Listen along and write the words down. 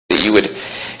that you would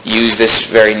use this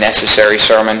very necessary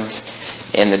sermon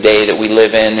in the day that we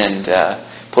live in, and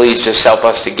please just help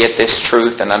us to get this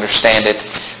truth and understand it,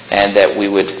 and that we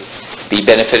would be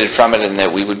benefited from it, and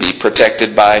that we would be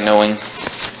protected by knowing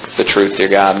the truth, dear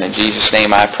God. And in Jesus'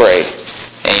 name I pray.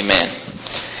 Amen.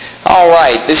 All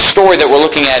right, this story that we're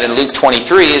looking at in Luke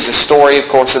 23 is a story, of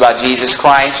course, about Jesus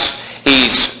Christ.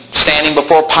 He's standing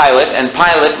before Pilate, and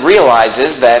Pilate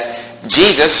realizes that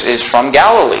Jesus is from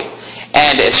Galilee.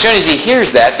 And as soon as he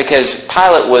hears that, because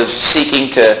Pilate was seeking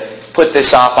to put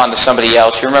this off onto somebody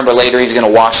else, you remember later he's going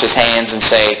to wash his hands and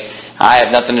say, I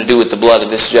have nothing to do with the blood of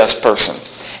this just person.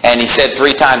 And he said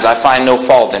 3 times, I find no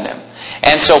fault in him.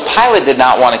 And so Pilate did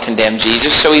not want to condemn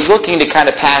Jesus, so he's looking to kind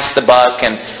of pass the buck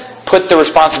and put the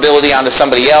responsibility onto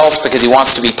somebody else because he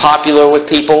wants to be popular with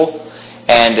people.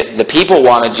 And the people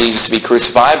wanted Jesus to be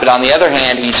crucified, but on the other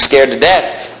hand, he's scared to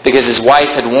death because his wife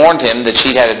had warned him that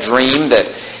she'd had a dream that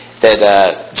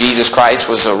Jesus Christ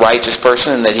was a righteous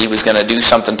person and that he was going to do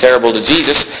something terrible to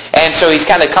Jesus. And so he's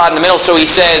kind of caught in the middle. So he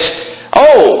says,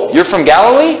 oh, you're from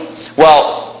Galilee?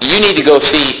 Well, you need to go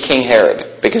see King Herod,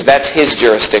 because that's his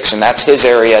jurisdiction. That's his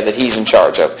area that he's in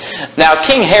charge of. Now,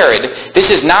 King Herod, this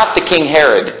is not the King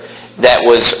Herod that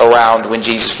was around when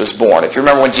Jesus was born. If you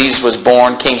remember when Jesus was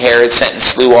born, King Herod sent and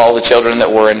slew all the children that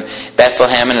were in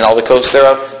Bethlehem and in all the coasts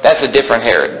thereof. That's a different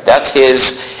Herod. That's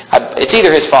his, it's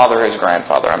either his father or his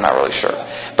grandfather, I'm not really sure.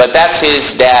 But that's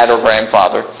his dad or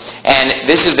grandfather. And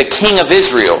this is the king of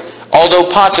Israel. Although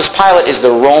Pontius Pilate is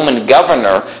the Roman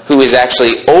governor who is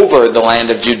actually over the land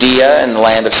of Judea and the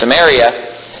land of Samaria,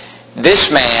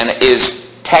 this man is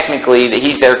technically,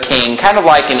 he's their king, kind of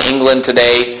like in England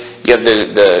today. You have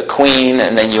the queen,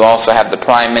 and then you also have the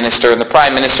prime minister. And the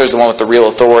prime minister is the one with the real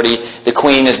authority. The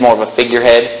queen is more of a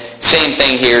figurehead. Same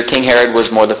thing here. King Herod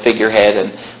was more the figurehead,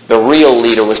 and the real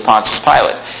leader was Pontius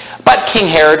Pilate. But King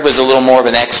Herod was a little more of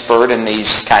an expert in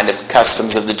these kind of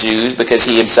customs of the Jews because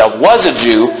he himself was a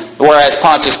Jew, whereas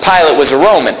Pontius Pilate was a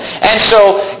Roman. And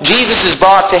so Jesus is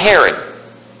brought to Herod.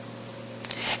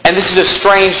 And this is a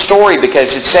strange story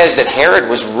because it says that Herod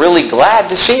was really glad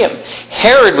to see him.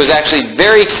 Herod was actually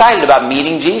very excited about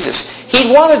meeting Jesus.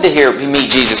 He wanted to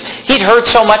meet Jesus. He'd heard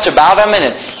so much about him,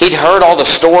 and he'd heard all the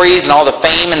stories and all the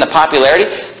fame and the popularity.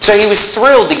 So he was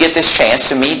thrilled to get this chance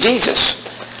to meet Jesus.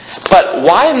 But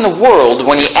why in the world,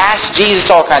 when he asked Jesus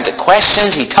all kinds of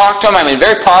questions, he talked to him,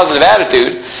 very positive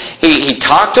attitude. He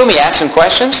talked to him, he asked him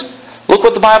questions. Look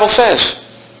what the Bible says.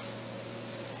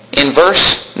 In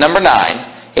verse number 9,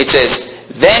 it says,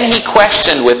 Then he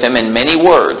questioned with him in many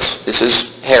words. This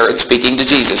is Herod speaking to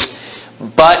Jesus.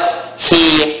 But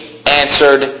he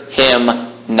answered him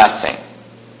nothing.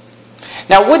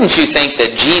 Now, wouldn't you think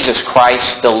that Jesus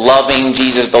Christ, the loving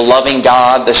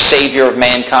God, the Savior of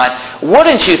mankind,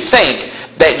 wouldn't you think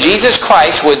that Jesus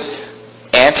Christ would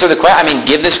answer the question?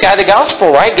 Give this guy the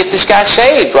gospel, right? Get this guy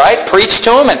saved, right? Preach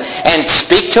to him and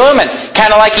speak to him, and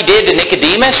kind of like he did to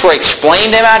Nicodemus, where he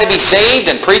explained to him how to be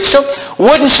saved and preached to him.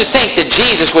 Wouldn't you think that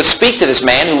Jesus would speak to this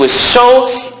man who was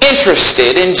so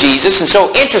interested in Jesus and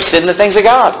so interested in the things of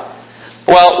God?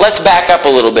 Well, let's back up a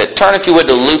little bit. Turn, if you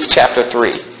would, to Luke chapter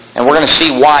 3. And we're going to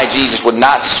see why Jesus would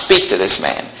not speak to this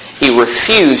man. He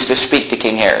refused to speak to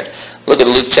King Herod. Look at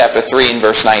Luke chapter 3 and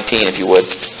verse 19, if you would.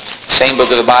 Same book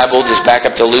of the Bible, just back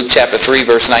up to Luke chapter 3,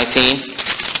 verse 19.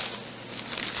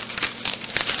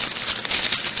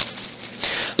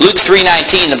 Luke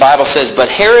 3:19, the Bible says, But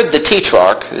Herod the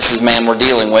Tetrarch, this is the man we're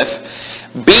dealing with,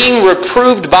 being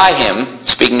reproved by him,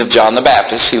 speaking of John the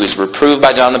Baptist, he was reproved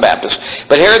by John the Baptist,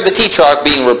 but Herod the Tetrarch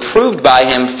being reproved by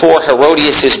him for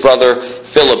Herodias his brother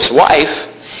Philip's wife,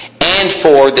 and for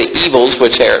all the evils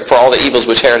which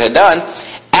Herod had done,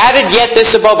 added yet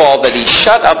this above all, that he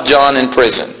shut up John in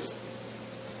prison.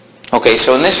 Okay,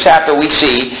 so in this chapter we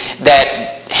see that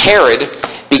Herod,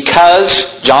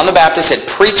 because John the Baptist had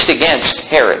preached against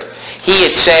Herod, he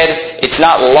had said, it's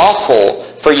not lawful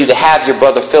for you to have your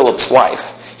brother Philip's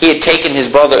wife. He had taken his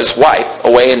brother's wife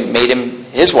away and made him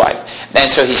his wife. And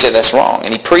so he said that's wrong,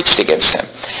 and he preached against him.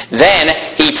 Then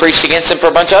he preached against him for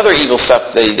a bunch of other evil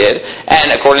stuff that he did,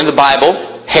 and according to the Bible,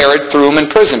 Herod threw him in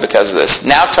prison because of this.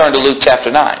 Now turn to Luke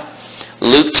chapter 9.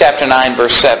 Luke chapter 9,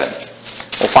 verse 7.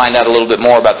 We'll find out a little bit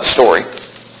more about the story.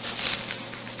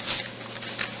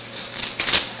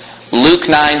 Luke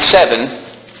 9:7.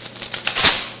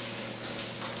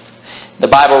 The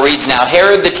Bible reads, Now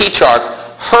Herod the Tetrarch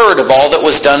heard of all that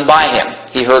was done by him.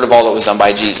 He heard of all that was done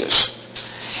by Jesus.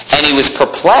 And he was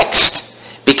perplexed,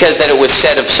 because that it was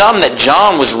said of some that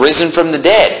John was risen from the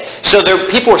dead. So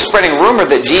people were spreading rumor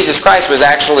that Jesus Christ was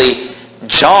actually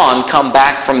John come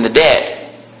back from the dead.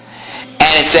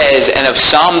 And it says, and of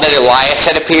some that Elias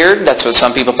had appeared. That's what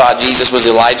some people thought Jesus was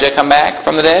Elijah come back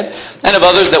from the dead. And of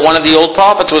others that one of the old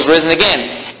prophets was risen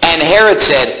again. And Herod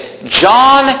said,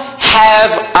 John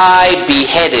have I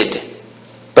beheaded,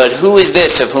 but who is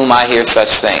this of whom I hear such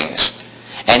things?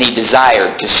 And he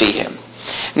desired to see him.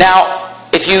 Now,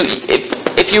 if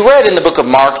you read in the book of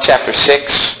Mark chapter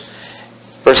 6,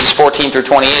 verses 14 through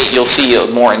 28, you'll see a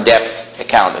more in-depth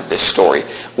account of this story,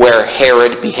 where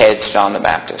Herod beheads John the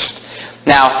Baptist.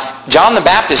 Now, John the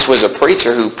Baptist was a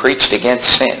preacher who preached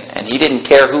against sin. And he didn't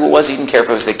care who it was. He didn't care if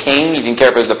it was the king. He didn't care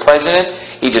if it was the president.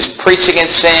 He just preached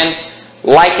against sin,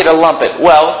 like it or lump it.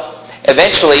 Well,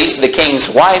 eventually the king's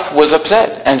wife was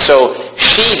upset. And so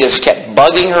she just kept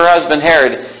bugging her husband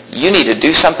Herod, you need to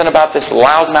do something about this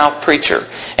loudmouth preacher.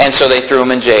 And so they threw him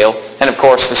in jail. And of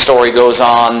course the story goes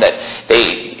on that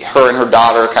her and her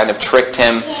daughter kind of tricked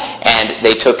him, and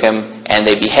they took him and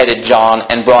they beheaded John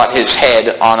and brought his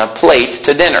head on a plate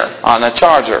to dinner, on a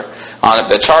charger.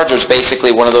 The charger is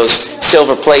basically one of those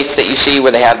silver plates that you see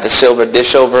where they have the silver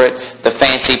dish over it, the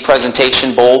fancy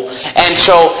presentation bowl. And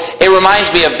so it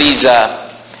reminds me of these,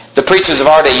 the preachers of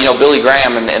our day, Billy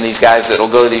Graham and these guys that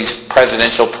will go to these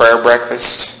presidential prayer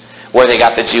breakfasts where they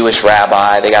got the Jewish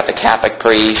rabbi, they got the Catholic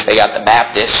priest, they got the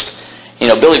Baptist.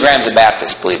 Billy Graham's a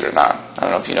Baptist, believe it or not. I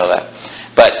don't know if you know that.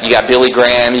 But you got Billy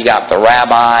Graham, you got the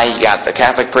rabbi, you got the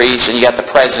Catholic priest, and you got the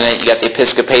president, you got the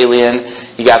Episcopalian,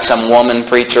 you got some woman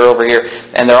preacher over here,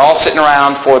 and they're all sitting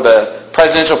around for the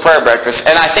presidential prayer breakfast.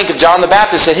 And I think of John the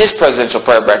Baptist at his presidential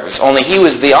prayer breakfast, only he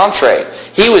was the entree.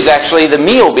 He was actually the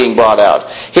meal being brought out.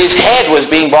 His head was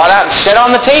being brought out and set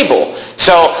on the table.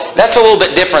 So that's a little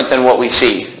bit different than what we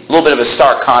see. A little bit of a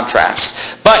stark contrast.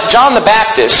 But John the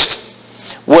Baptist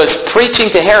was preaching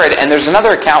to Herod, and there's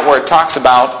another account where it talks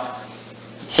about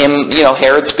him,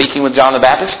 Herod speaking with John the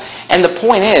Baptist. And the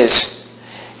point is,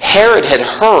 Herod had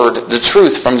heard the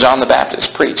truth from John the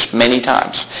Baptist preached many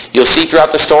times. You'll see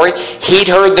throughout the story, he'd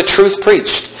heard the truth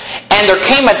preached. And there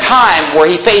came a time where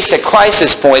he faced a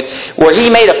crisis point where he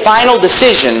made a final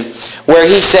decision where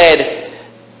he said,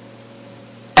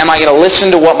 am I going to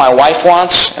listen to what my wife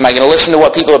wants? Am I going to listen to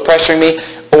what people are pressuring me?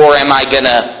 Or am I going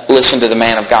to listen to the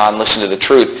man of God and listen to the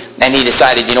truth? And he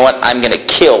decided, you know what, I'm going to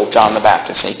kill John the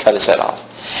Baptist. And he cut his head off.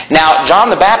 Now, John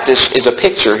the Baptist is a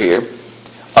picture here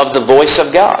of the voice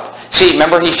of God. See,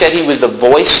 remember he said he was the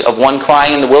voice of one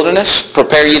crying in the wilderness?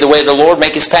 Prepare ye the way of the Lord,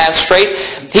 make his path straight.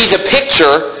 He's a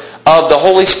picture of the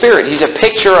Holy Spirit. He's a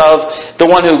picture of the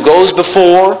one who goes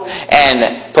before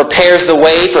and prepares the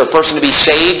way for a person to be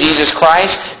saved, Jesus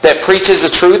Christ, that preaches the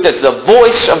truth. That's the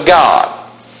voice of God.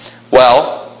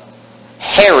 Well,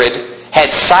 Herod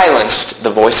had silenced the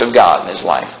voice of God in his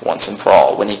life once and for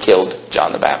all when he killed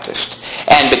John the Baptist.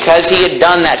 And because he had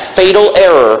done that fatal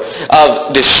error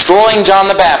of destroying John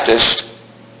the Baptist,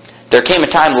 there came a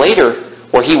time later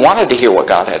where he wanted to hear what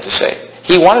God had to say.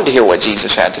 He wanted to hear what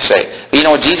Jesus had to say. But you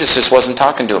know what? Jesus just wasn't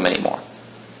talking to him anymore.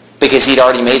 Because he'd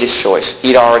already made his choice.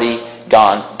 He'd already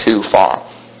gone too far.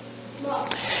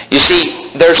 You see,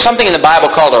 there's something in the Bible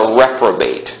called a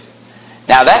reprobate.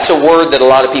 Now that's a word that a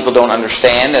lot of people don't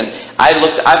understand, and I've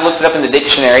looked it up in the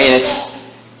dictionary, and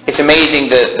it's amazing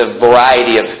the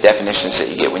variety of definitions that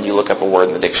you get when you look up a word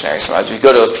in the dictionary. Sometimes if you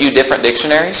go to a few different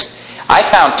dictionaries, I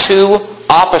found two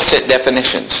opposite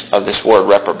definitions of this word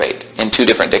reprobate in two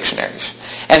different dictionaries.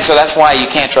 And so that's why you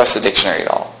can't trust the dictionary at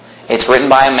all. It's written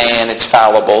by a man, it's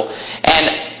fallible,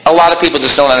 and a lot of people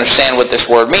just don't understand what this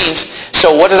word means.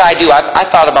 So what did I do? I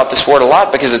thought about this word a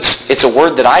lot because it's a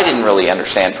word that I didn't really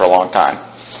understand for a long time.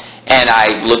 And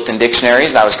I looked in dictionaries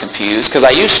and I was confused because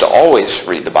I used to always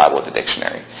read the Bible with a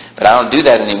dictionary. But I don't do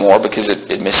that anymore because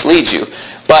it misleads you.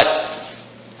 But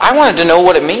I wanted to know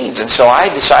what it means. And so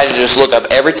I decided to just look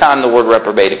up every time the word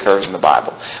reprobate occurs in the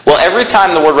Bible. Well, every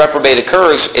time the word reprobate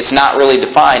occurs, it's not really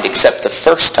defined except the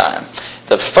first time.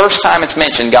 The first time it's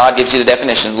mentioned, God gives you the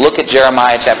definition. Look at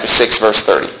Jeremiah chapter 6, verse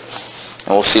 30.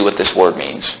 And we'll see what this word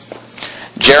means.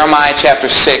 Jeremiah chapter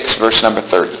 6, verse number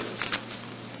 30.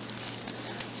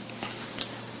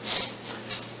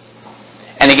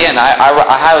 And again, I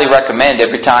highly recommend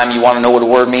every time you want to know what a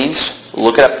word means,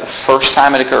 look it up the first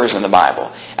time it occurs in the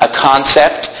Bible. A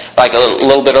concept, like a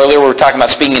little bit earlier we were talking about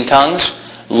speaking in tongues,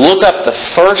 look up the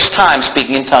first time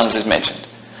speaking in tongues is mentioned.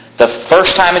 The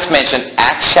first time it's mentioned,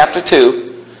 Acts chapter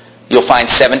 2, you'll find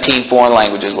 17 foreign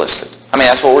languages listed. I mean,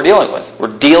 that's what we're dealing with.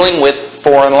 We're dealing with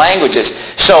foreign languages.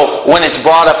 So when it's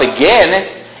brought up again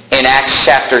in Acts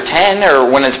chapter 10,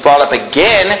 or when it's brought up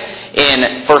again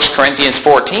in 1 Corinthians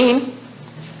 14,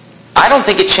 I don't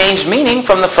think it changed meaning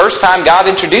from the first time God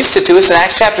introduced it to us in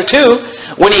Acts chapter 2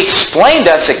 when he explained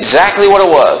to us exactly what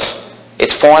it was.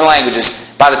 It's foreign languages.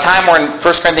 By the time we're in 1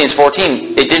 Corinthians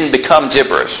 14, it didn't become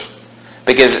gibberish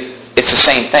because it's the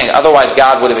same thing. Otherwise,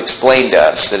 God would have explained to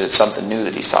us that it's something new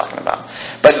that he's talking about.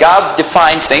 But God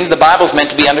defines things. The Bible's meant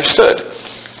to be understood.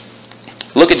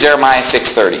 Look at Jeremiah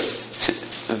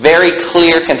 6:30. Very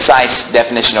clear, concise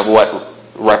definition of what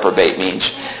reprobate means.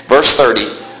 Verse 30.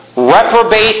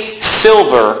 Reprobate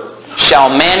silver shall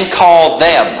men call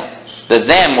them. The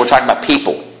them, we're talking about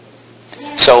people.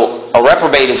 So a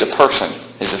reprobate is a person,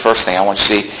 is the first thing I want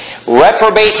you to see.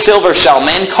 Reprobate silver shall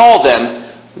men call them.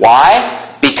 Why?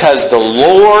 Because the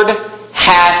Lord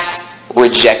hath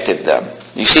rejected them.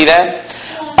 You see that?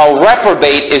 A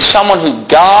reprobate is someone who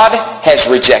God has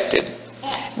rejected.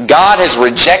 God has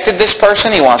rejected this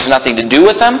person. He wants nothing to do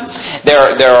with them.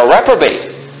 They're a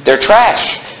reprobate. They're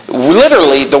trash.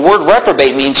 Literally, the word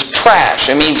reprobate means trash.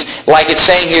 It means, like it's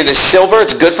saying here, this silver,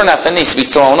 it's good for nothing, needs to be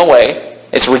thrown away.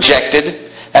 It's rejected.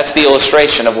 That's the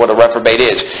illustration of what a reprobate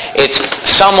is. It's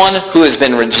someone who has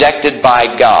been rejected by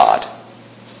God.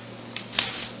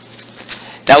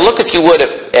 Now look, if you would,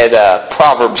 at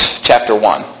Proverbs chapter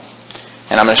 1.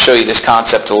 And I'm going to show you this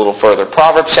concept a little further.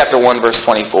 Proverbs chapter 1, verse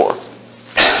 24.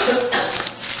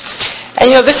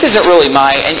 And this isn't really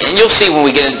and you'll see when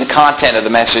we get into the content of the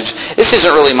message, this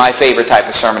isn't really my favorite type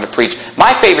of sermon to preach.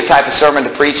 My favorite type of sermon to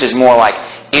preach is more like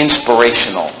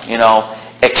inspirational,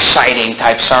 exciting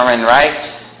type sermon, right?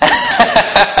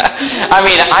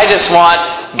 I just want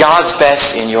God's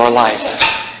best in your life.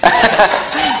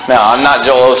 No, I'm not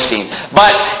Joel Osteen.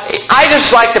 But I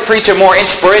just like to preach a more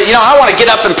inspirational. I want to get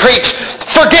up and preach,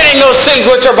 forgetting those things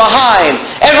which are behind,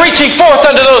 and reaching forth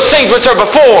unto those things which are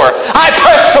before. I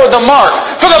press toward the mark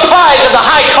for the prize of the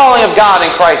high calling of God in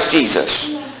Christ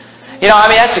Jesus.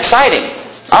 That's exciting.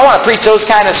 I want to preach those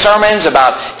kind of sermons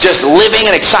about just living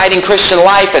an exciting Christian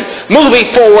life and moving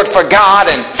forward for God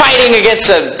and fighting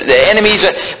against the enemies.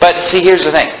 But see, here's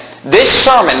the thing. This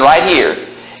sermon right here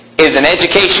is an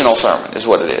educational sermon, is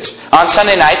what it is. On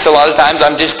Sunday nights, a lot of times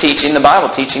I'm just teaching the Bible,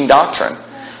 teaching doctrine.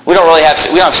 We don't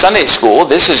have Sunday school.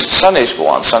 This is Sunday school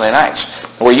on Sunday nights,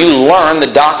 where you learn the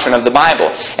doctrine of the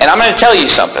Bible. And I'm going to tell you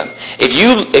something. If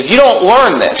you don't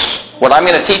learn this, what I'm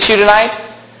going to teach you tonight,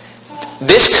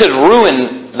 this could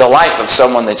ruin the life of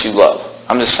someone that you love.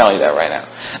 I'm just telling you that right now.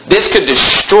 This could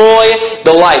destroy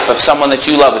the life of someone that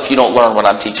you love if you don't learn what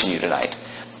I'm teaching you tonight.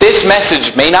 This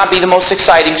message may not be the most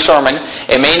exciting sermon.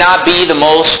 It may not be the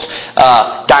most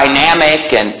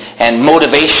dynamic and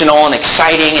motivational and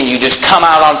exciting, and you just come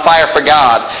out on fire for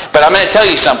God. But I'm going to tell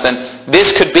you something.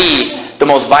 This could be the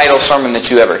most vital sermon that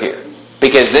you ever hear,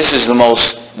 because this is the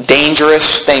most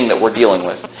dangerous thing that we're dealing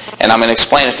with. And I'm going to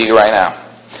explain it to you right now.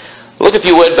 Look, if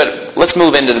you would, but let's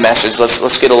move into the message.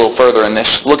 Let's get a little further in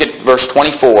this. Look at verse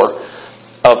 24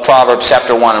 of Proverbs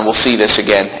chapter 1, and we'll see this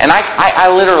again. And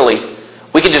I literally,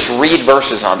 we can just read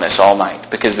verses on this all night,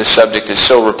 because this subject is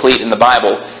so replete in the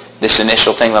Bible, this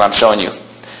initial thing that I'm showing you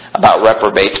about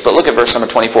reprobates. But look at verse number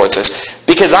 24. It says,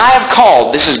 because I have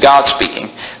called, this is God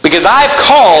speaking, because I have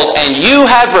called and you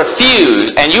have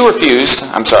refused,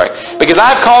 because I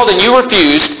have called and you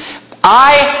refused,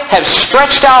 I have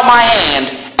stretched out my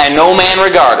hand and no man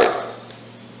regarded.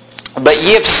 But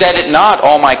ye have said it not,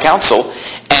 all my counsel,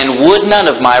 and would none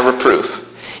of my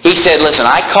reproof. He said, listen,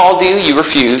 I called you, you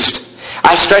refused.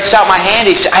 I stretched out my hand.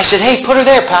 I said, hey, put her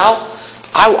there, pal.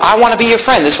 I want to be your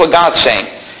friend. This is what God's saying.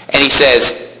 And he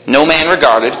says, no man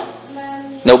regarded.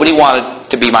 Nobody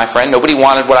wanted to be my friend. Nobody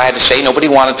wanted what I had to say. Nobody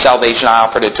wanted salvation. I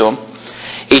offered it to him.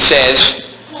 He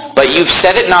says, but you've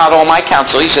said it not, all my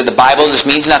counsel. He said, the Bible just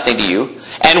means nothing to you.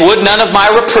 And would none of my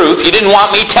reproof. You didn't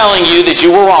want me telling you that you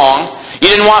were wrong. You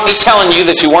didn't want me telling you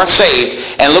that you weren't saved.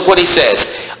 And look what he says.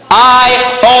 I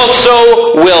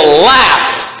also will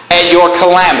laugh at your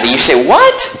calamity. You say,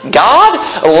 what? God?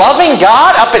 A loving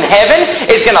God up in heaven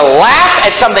is going to laugh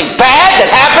at something bad that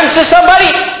happens to somebody?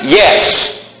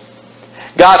 Yes.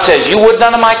 God says, you would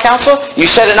none of my counsel? You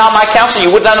said it not my counsel? You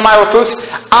would none of my reproofs?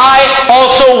 I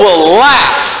also will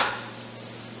laugh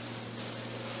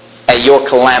at your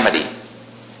calamity.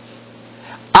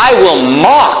 I will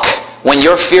mock when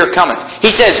your fear cometh.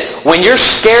 He says, when you're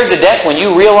scared to death, when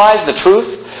you realize the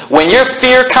truth, when your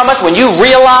fear cometh, when you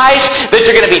realize that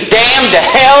you're going to be damned to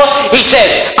hell, he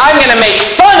says, I'm going to make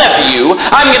fun of you.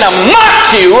 I'm going to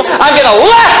mock you. I'm going to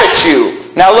laugh at you.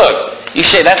 Now look, you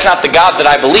say, that's not the God that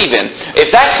I believe in.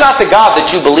 If that's not the God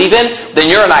that you believe in,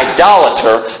 then you're an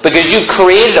idolater, because you've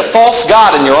created a false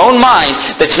God in your own mind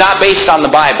that's not based on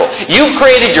the Bible. You've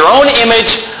created your own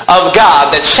image of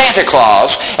God that's Santa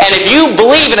Claus, and if you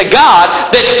believe in a God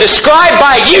that's described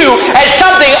by you as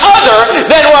something other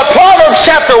than what Proverbs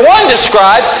chapter chapter 1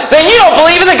 describes, then you don't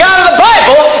believe in the God of the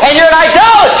Bible, and you're an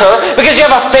idolater because you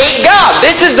have a fake God.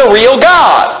 This is the real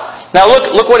God. Now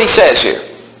look what he says here.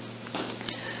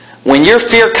 When your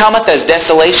fear cometh as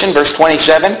desolation, verse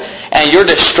 27, and your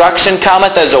destruction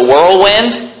cometh as a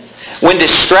whirlwind, when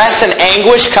distress and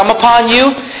anguish come upon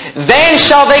you, then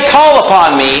shall they call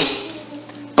upon me,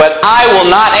 but I will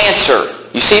not answer.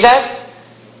 You see that?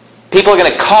 People are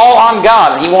going to call on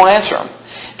God and he won't answer them.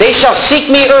 They shall seek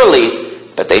me early,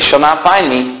 but they shall not find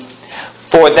me,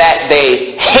 for that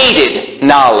they hated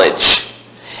knowledge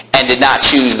and did not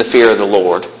choose the fear of the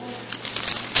Lord.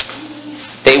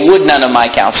 They would none of my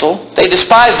counsel. They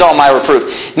despised all my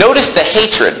reproof. Notice the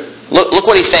hatred. Look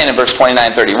what he's saying in verse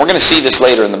 29 30. We're going to see this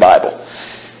later in the Bible.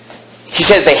 He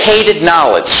says they hated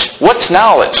knowledge. What's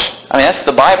knowledge? I mean, that's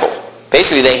the Bible.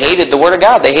 Basically, they hated the Word of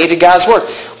God. They hated God's Word.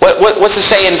 What's it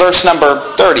say in verse number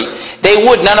 30? They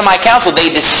would none of my counsel. They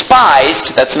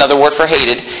despised, that's another word for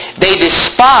hated, they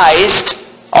despised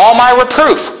all my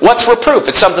reproof. What's reproof?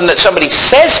 It's something that somebody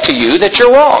says to you that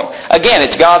you're wrong. Again,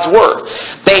 it's God's Word.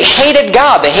 They hated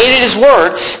God. They hated His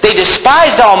Word. They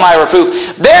despised all my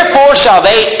reproof. Therefore shall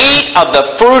they eat of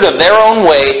the fruit of their own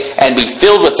way and be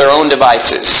filled with their own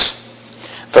devices.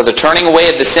 For the turning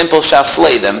away of the simple shall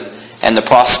slay them, and the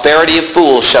prosperity of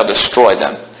fools shall destroy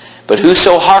them. But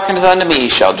whoso hearkeneth unto me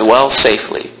shall dwell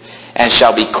safely, and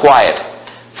shall be quiet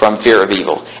from fear of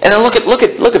evil. And then look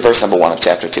at verse number 1 of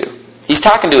chapter 2. He's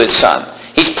talking to his son.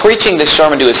 He's preaching this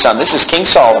sermon to his son. This is King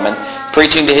Solomon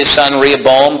preaching to his son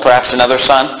Rehoboam, perhaps another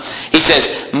son. He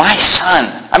says, my son,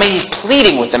 he's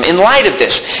pleading with him in light of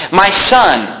this. My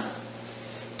son,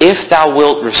 if thou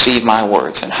wilt receive my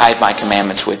words and hide my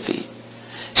commandments with thee,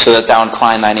 so that thou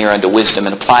incline thine ear unto wisdom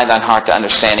and apply thine heart to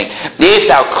understanding. If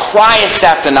thou criest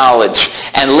after knowledge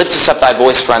and liftest up thy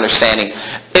voice for understanding,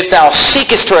 if thou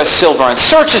seekest her as silver and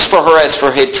searchest for her as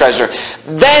for hid treasure,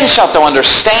 then shalt thou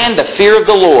understand the fear of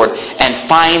the Lord and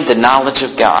find the knowledge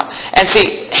of God. And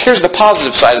see, here's the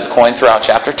positive side of the coin throughout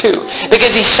chapter 2.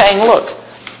 Because he's saying, look,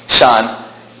 son,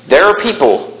 there are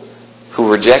people who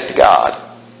reject God,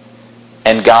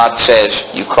 and God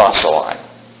says, you've crossed the line.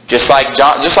 Just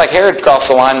like Herod crossed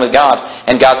the line with God,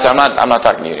 and God said, I'm not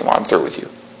talking to you anymore. I'm through with you.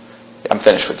 I'm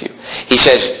finished with you. He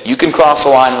says, you can cross the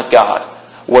line with God,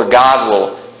 where God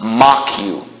will mock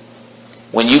you.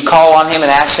 When you call on Him and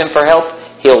ask Him for help,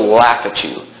 He'll laugh at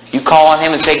you. You call on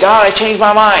Him and say, God, I changed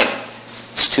my mind.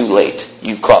 It's too late.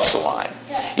 You've crossed the line.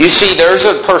 You see, there's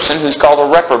a person who's called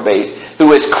a reprobate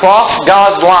who has crossed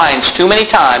God's lines too many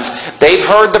times. They've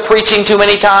heard the preaching too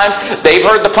many times. They've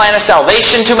heard the plan of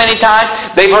salvation too many times.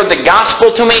 They've heard the gospel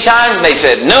too many times. And they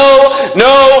said, no,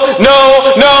 no,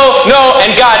 no, no, no.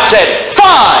 And God said,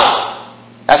 fine.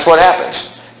 That's what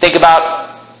happens. Think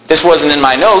about, this wasn't in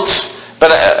my notes, but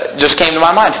it just came to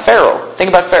my mind. Pharaoh. Think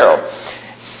about Pharaoh.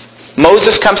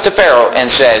 Moses comes to Pharaoh and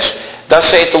says, thus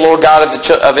saith the Lord God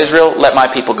of Israel, let my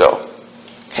people go.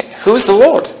 Hey, who's the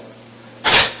Lord?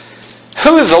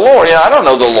 Who is the Lord? I don't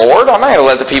know the Lord. I'm not going to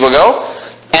let the people go.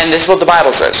 And this is what the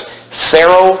Bible says.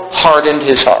 Pharaoh hardened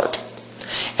his heart.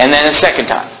 And then a second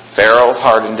time, Pharaoh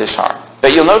hardened his heart.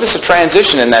 But you'll notice a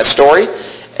transition in that story.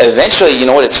 Eventually, you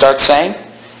know what it starts saying?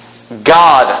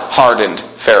 God hardened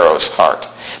Pharaoh's heart.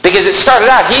 Because it started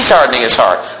out, he's hardening his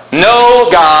heart. No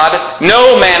God,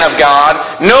 no man of God,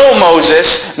 no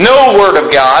Moses, no word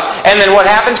of God. And then what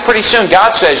happens pretty soon?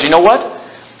 God says, you know what?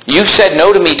 You've said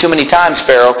no to me too many times,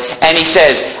 Pharaoh. And he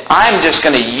says, I'm just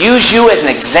going to use you as an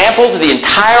example to the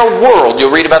entire world.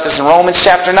 You'll read about this in Romans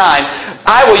chapter 9.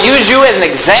 I will use you as an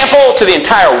example to the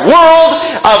entire world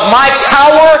of my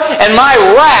power and my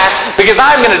wrath, because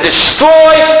I'm going to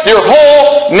destroy your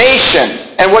whole nation.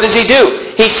 And what does he do?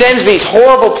 He sends these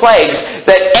horrible plagues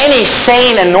that any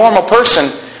sane and normal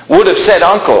person would have said,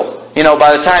 uncle,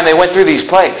 by the time they went through these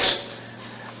plagues.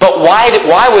 But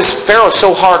why was Pharaoh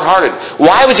so hard-hearted?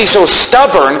 Why was he so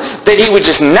stubborn that he would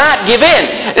just not give in?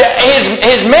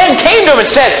 His men came to him and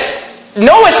said,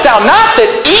 knowest thou not that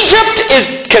Egypt is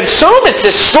consumed? It's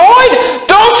destroyed?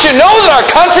 Don't you know that our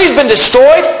country's been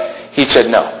destroyed? He said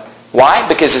no. Why?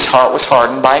 Because his heart was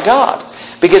hardened by God.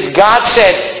 Because God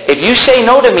said, if you say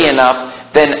no to me enough,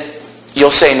 then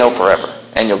you'll say no forever.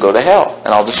 And you'll go to hell.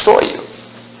 And I'll destroy you.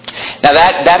 Now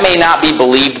that may not be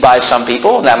believed by some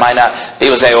people. That might not.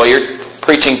 People say, well, you're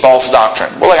preaching false doctrine.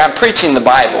 Well, look, I'm preaching the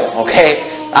Bible, okay?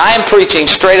 I'm preaching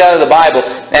straight out of the Bible.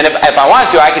 And if I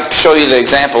wanted to, I could show you the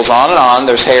examples on and on.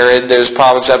 There's Herod, there's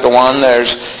Proverbs chapter 1,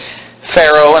 there's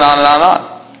Pharaoh, and on and on and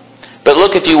on. But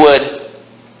look, if you would,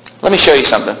 let me show you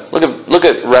something. Look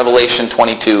at Revelation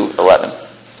 22:11.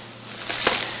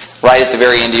 Right at the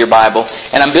very end of your Bible.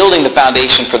 And I'm building the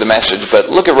foundation for the message, but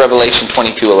look at Revelation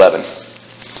 22:11.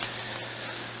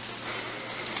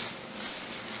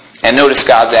 And notice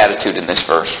God's attitude in this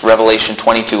verse, Revelation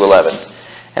 22:11.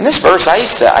 And this verse, I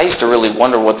used to really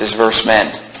wonder what this verse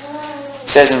meant. It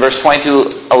says in verse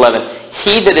 22:11,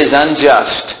 he that is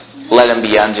unjust, let him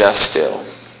be unjust still.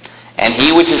 And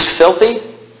he which is filthy,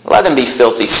 let him be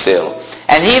filthy still.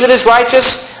 And he that is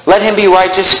righteous, let him be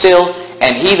righteous still.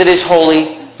 And he that is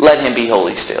holy, let him be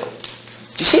holy still.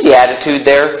 Do you see the attitude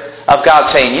there of God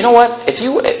saying, you know what? If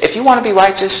you want to be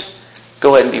righteous,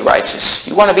 go ahead and be righteous.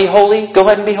 You want to be holy? Go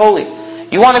ahead and be holy.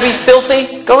 You want to be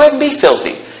filthy? Go ahead and be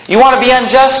filthy. You want to be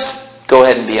unjust? Go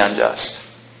ahead and be unjust.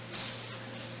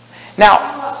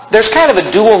 Now, there's kind of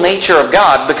a dual nature of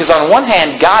God, because on one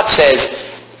hand, God says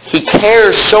he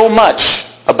cares so much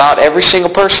about every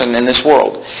single person in this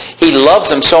world. He loves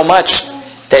them so much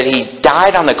that he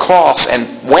died on the cross and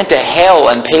went to hell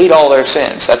and paid all their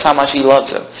sins. That's how much he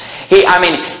loves them.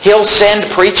 He'll send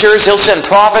preachers, he'll send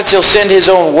prophets, he'll send his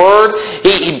own word.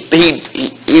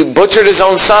 He butchered his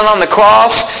own son on the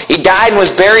cross. He died and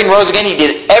was buried and rose again. He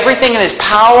did everything in his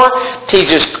power. He's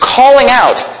just calling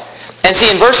out. And see,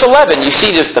 in verse 11, you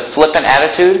see just the flippant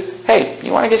attitude. Hey,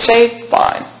 you want to get saved?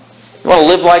 Fine. You want to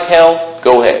live like hell?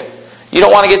 Go ahead. You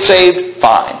don't want to get saved?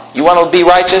 Fine. You want to be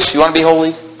righteous? You want to be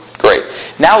holy? Great.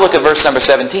 Now look at verse number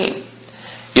 17.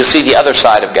 You'll see the other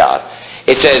side of God.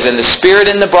 It says, and the Spirit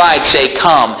and the bride say,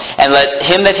 come. And let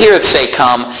him that heareth say,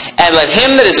 come. And let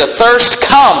him that is athirst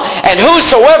come. And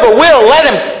whosoever will, let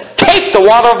him take the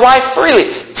water of life freely.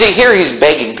 See, here he's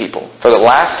begging people. For the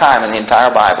last time in the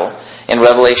entire Bible, in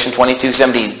Revelation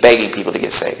 22:17, he's begging people to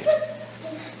get saved.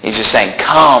 He's just saying,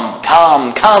 come,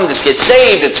 come, come, just get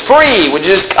saved. It's free. Would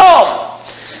you just come?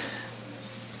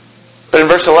 But in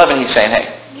verse 11, he's saying,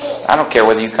 hey, I don't care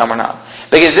whether you come or not.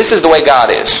 Because this is the way God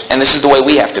is, and this is the way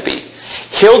we have to be.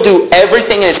 He'll do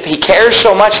everything he cares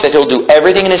so much that he'll do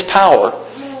everything in his power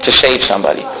to save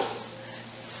somebody.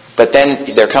 But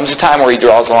then there comes a time where he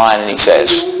draws a line and he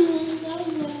says,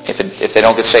 if they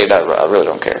don't get saved, I really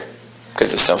don't care.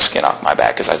 Because there's no skin off my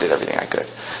back, because I did everything I could.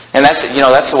 And that's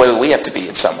the way that we have to be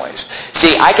in some ways.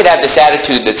 See, I could have this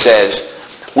attitude that says,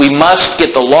 we must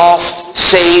get the lost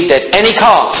saved at any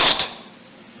cost.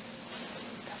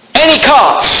 Any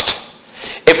cost.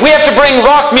 If we have to bring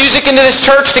rock music into this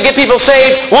church to get people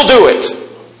saved, we'll do it.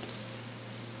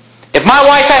 If my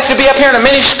wife has to be up here in a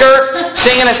miniskirt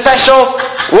singing a special,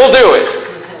 we'll do it.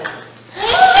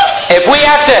 If we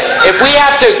have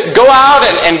to go out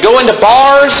and go into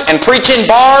bars and preach in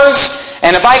bars,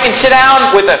 and if I can sit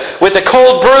down with a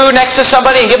cold brew next to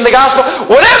somebody and give them the gospel,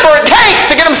 whatever it takes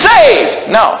to get them saved.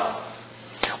 No.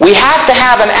 We have to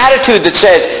have an attitude that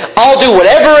says, I'll do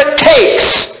whatever it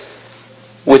takes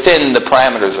within the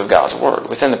parameters of God's Word,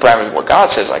 within the parameters of what God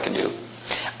says I can do.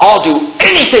 I'll do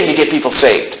anything to get people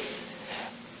saved.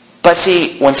 But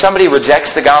see, when somebody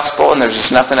rejects the gospel and there's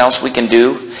just nothing else we can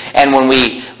do, and when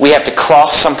we have to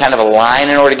cross some kind of a line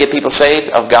in order to get people saved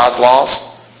of God's laws,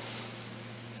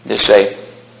 just say,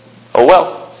 oh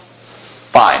well,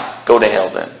 fine, go to hell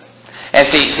then. And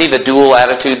see the dual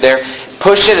attitude there?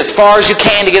 Push it as far as you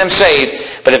can to get them saved,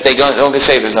 but if they don't get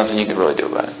saved, there's nothing you can really do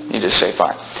about it. You just say,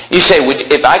 fine. You say,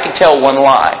 if I could tell one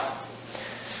lie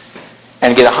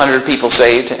and get 100 people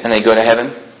saved and they go to heaven,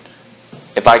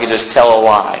 if I could just tell a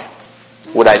lie,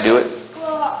 would I do it?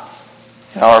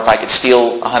 Or if I could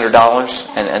steal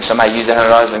 $100 and somebody use that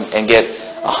 $100 and get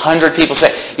 100 people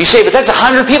saved. You say, but that's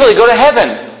 100 people that go to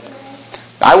heaven.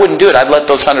 I wouldn't do it. I'd let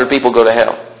those 100 people go to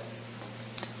hell.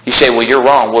 You say, well, you're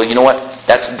wrong. Well, you know what?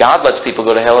 God lets people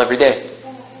go to hell every day.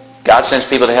 God sends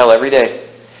people to hell every day.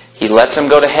 He lets them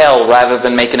go to hell rather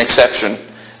than make an exception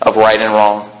of right and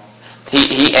wrong.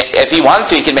 If he wanted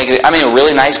to, he could make it.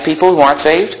 Really nice people who aren't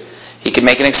saved, he could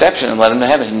make an exception and let them to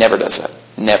heaven. He never does that.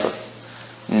 Never.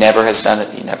 Never has done it.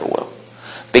 He never will.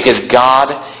 Because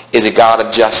God is a God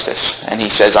of justice. And he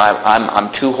says,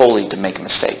 I'm too holy to make a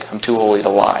mistake. I'm too holy to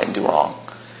lie and do wrong.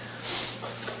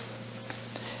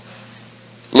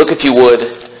 Look, if you would,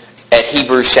 at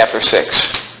Hebrews chapter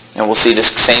 6. And we'll see this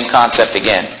same concept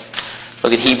again.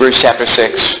 Look at Hebrews chapter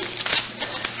 6.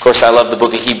 Of course, I love the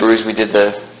book of Hebrews. We did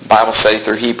the Bible study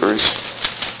through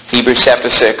Hebrews. Hebrews chapter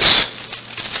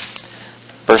 6,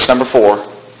 verse number 4.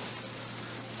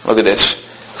 Look at this.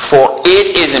 For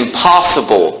it is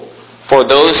impossible for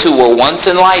those who were once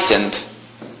enlightened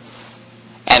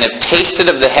and have tasted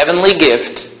of the heavenly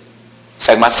gift, it's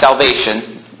like my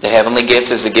salvation, the heavenly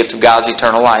gift is the gift of God's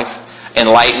eternal life.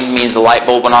 Enlightened means the light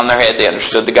bulb went on their head. They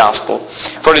understood the gospel.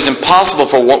 For it is impossible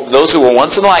for those who were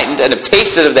once enlightened and have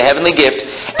tasted of the heavenly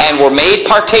gift and were made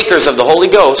partakers of the Holy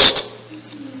Ghost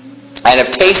and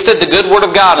have tasted the good word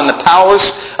of God and the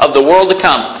powers of the world to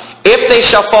come, if they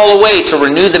shall fall away, to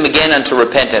renew them again unto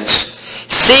repentance,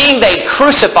 seeing they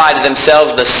crucify to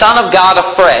themselves the Son of God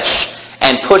afresh,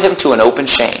 and put him to an open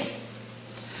shame.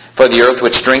 For the earth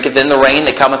which drinketh in the rain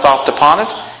that cometh oft upon it,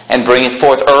 and bringeth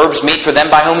forth herbs meet for them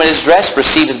by whom it is dressed,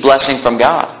 receiveth blessing from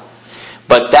God.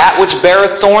 But that which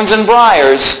beareth thorns and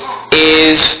briars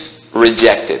is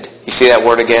rejected. You see that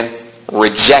word again?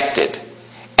 Rejected.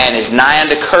 And is nigh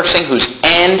unto cursing, whose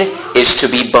end is to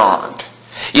be burned.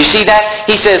 You see that?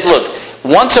 He says, look,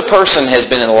 once a person has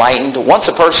been enlightened, once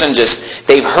a person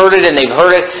they've heard it and they've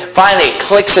heard it, finally it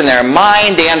clicks in their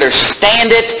mind, they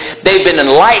understand it, they've been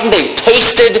enlightened, they've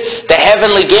tasted the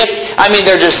heavenly gift. I mean,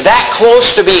 they're just that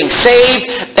close to being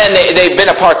saved, and they've been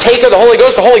a partaker of the Holy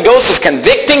Ghost. The Holy Ghost is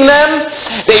convicting them.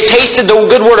 They've tasted the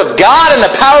good word of God and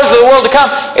the powers of the world to come.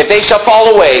 If they shall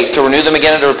fall away, to renew them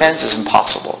again unto repentance is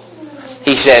impossible.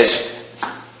 He says,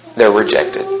 they're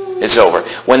rejected. It's over.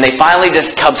 When they finally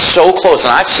just come so close, and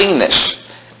I've seen this.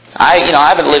 I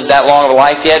haven't lived that long of a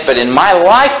life yet, but in my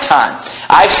lifetime,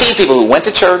 I've seen people who went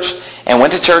to church, and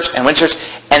went to church, and went to church,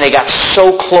 and they got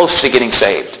so close to getting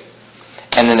saved.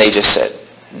 And then they just said,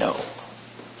 no.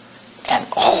 And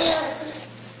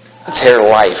their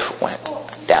life went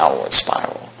a downward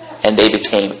spiral. And they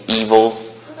became evil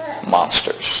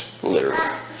monsters, literally.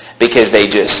 Because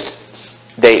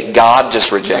God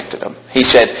just rejected them. He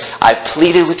said, I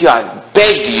pleaded with you, I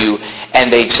begged you,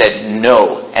 and they said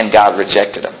no, and God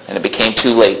rejected them. And it became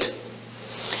too late.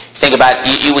 Think about,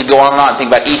 you would go on and on, think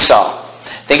about Esau.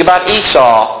 Think about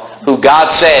Esau, who God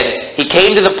said, he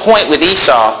came to the point with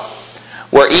Esau,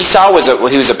 where Esau was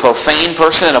a profane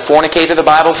person and a fornicator, the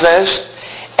Bible says.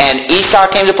 And Esau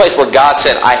came to a place where God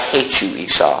said, I hate you,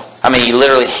 Esau. I mean, he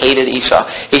literally hated Esau.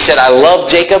 He said, I love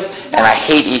Jacob, and I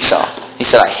hate Esau. He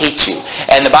said, I hate you.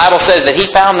 And the Bible says that he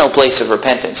found no place of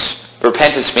repentance.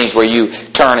 Repentance means where you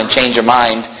turn and change your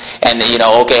mind. And,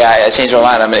 okay, I changed my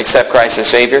mind. I'm going to accept Christ as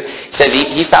Savior. He says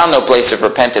he found no place of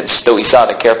repentance, though he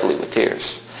sought it carefully with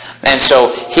tears. And so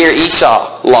here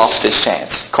Esau lost his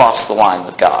chance. Crossed the line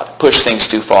with God. Pushed things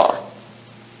too far.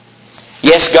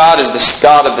 Yes, God is the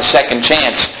God of the second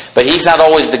chance, but he's not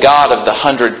always the God of the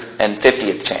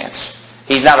 150th chance.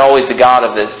 He's not always the God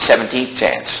of the 17th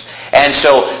chance. And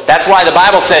so that's why the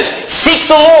Bible says, seek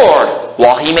the Lord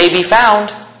while he may be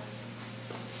found.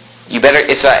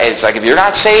 It's like if you're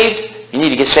not saved, you need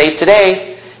to get saved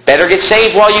today. Better get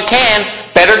saved while you can.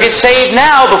 Better get saved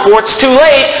now before it's too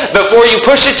late, before you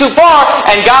push it too far.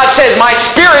 And God says, my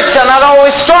spirit shall not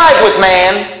always strive with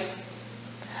man.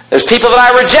 There's people that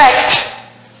I reject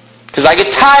because I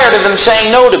get tired of them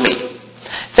saying no to me.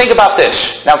 Think about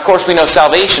this. Now, of course, we know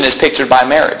salvation is pictured by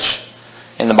marriage.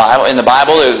 In the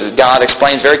Bible, God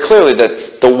explains very clearly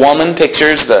that the woman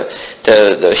pictures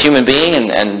the human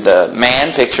being and the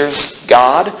man pictures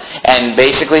God. And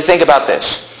basically, think about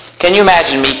this. Can you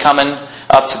imagine me coming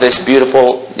up to this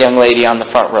beautiful young lady on the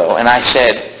front row, and I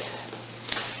said,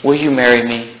 will you marry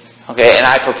me? Okay, and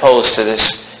I proposed to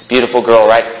this beautiful girl,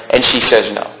 right? And she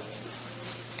says no.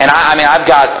 And I've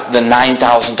got the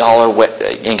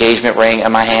 $9,000 engagement ring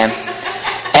in my hand.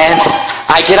 And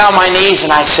I get on my knees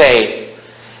and I say,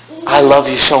 I love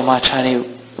you so much, honey.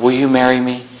 Will you marry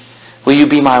me? Will you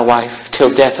be my wife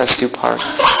till death us do part?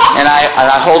 And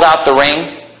I hold out the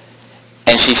ring,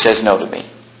 and she says no to me.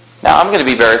 Now, I'm going to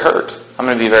be very hurt. I'm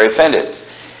going to be very offended.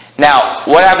 Now,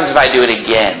 what happens if I do it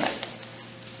again?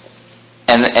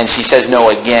 And she says no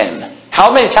again.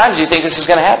 How many times do you think this is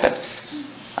going to happen?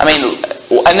 I mean,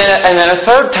 and then a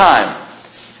third time.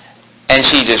 And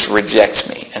she just rejects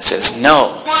me and says,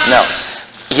 no.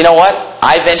 You know what?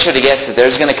 I venture to guess that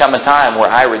there's going to come a time where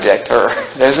I reject her.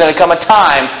 There's going to come a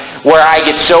time where I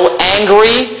get so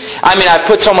angry. I mean, I've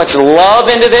put so much love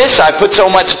into this. I've put so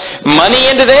much money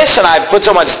into this. And I've put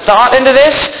so much thought into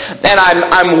this. And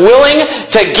I'm willing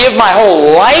to give my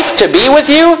whole life to be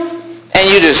with you. And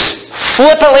you just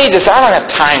flippantly I don't have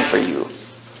time for you.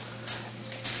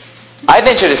 I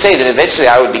venture to say that eventually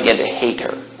I would begin to hate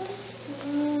her.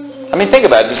 I mean, think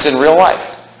about it, just in real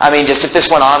life. I mean, just if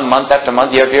this went on month after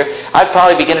month, year after year, I'd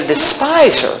probably begin to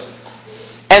despise her.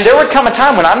 And there would come a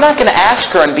time when I'm not going to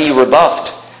ask her and be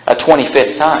rebuffed a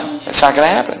 25th time. It's not going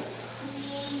to happen.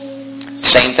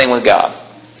 Same thing with God.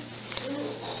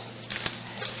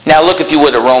 Now look, if you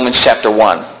would, at Romans chapter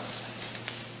 1.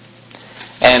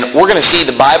 And we're going to see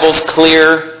the Bible's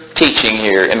clear teaching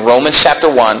here in Romans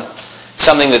chapter 1.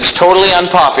 Something that's totally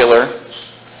unpopular.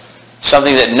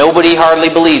 Something that nobody hardly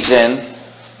believes in.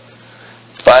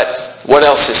 But what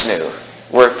else is new?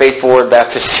 We're at Faithful Word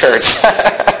Baptist Church.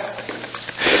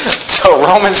 So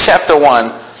Romans chapter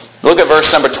 1, look at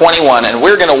verse number 21, and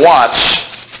we're going to watch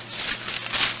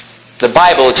the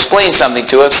Bible explain something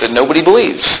to us that nobody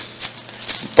believes.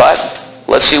 But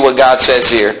let's see what God says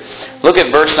here. Look Look at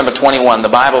verse number 21. The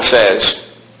Bible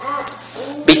says,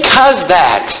 because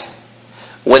that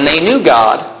when they knew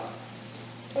God,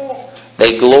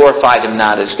 they glorified Him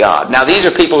not as God. Now these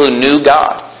are people who knew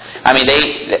God. I mean,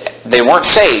 they weren't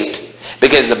saved,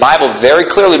 because the Bible very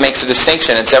clearly makes a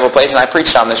distinction in several places, and I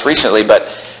preached on this recently,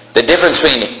 but the difference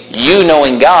between you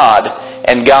knowing God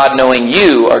and God knowing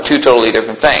you are two totally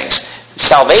different things.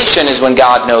 Salvation is when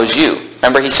God knows you.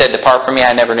 Remember He said, depart from me,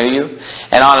 I never knew you?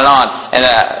 And on and on.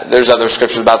 And there's other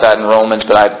scriptures about that in Romans,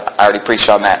 but I already preached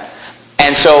on that.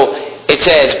 And so it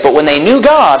says, but when they knew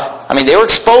God, I mean, they were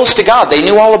exposed to God. They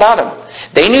knew all about Him.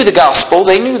 They knew the gospel.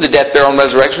 They knew the death, burial, and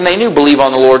resurrection. They knew believe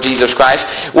on the Lord Jesus Christ.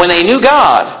 When they knew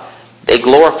God, they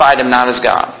glorified Him not as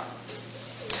God.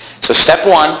 So step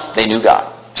 1, they knew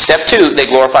God. Step 2, they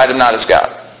glorified Him not as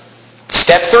God.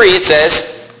 Step 3, it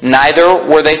says, neither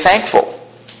were they thankful.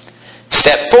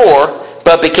 Step 4,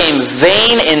 but became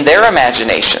vain in their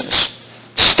imaginations.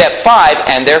 Step 5,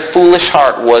 and their foolish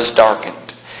heart was darkened.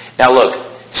 Now look,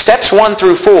 steps 1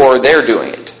 through 4, they're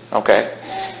doing it. Okay?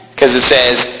 Because it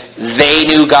says, they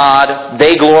knew God,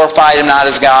 they glorified Him not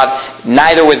as God,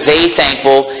 neither were they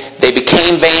thankful, they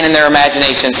became vain in their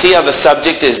imagination. See how the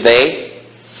subject is they?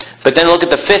 But then look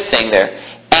at the 5th thing there.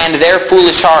 And their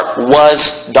foolish heart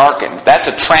was darkened. That's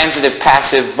a transitive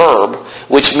passive verb,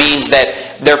 which means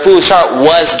that their foolish heart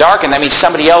was darkened. That means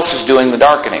somebody else is doing the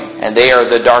darkening. And they are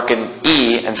the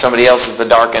darkenee, and somebody else is the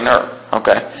darkener.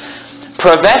 Okay?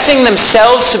 Professing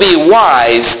themselves to be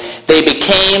wise, they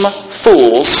became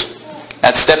fools.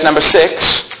 That's step number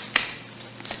 6.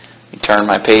 Let me turn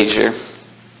my page here.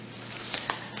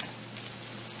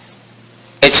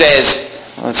 It says,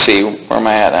 let's see, where am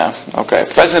I at now? Okay.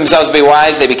 Professing themselves to be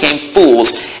wise, they became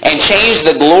fools and changed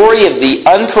the glory of the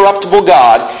uncorruptible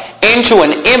God into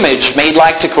an image made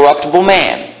like to corruptible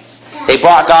man. They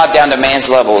brought God down to man's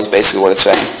level, is basically what it's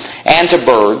saying. And to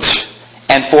birds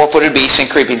and four-footed beasts and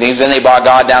creeping things. Then they brought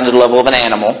God down to the level of an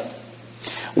animal.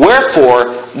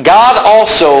 Wherefore, God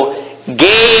also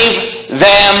gave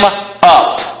them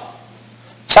up.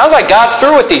 Sounds like God's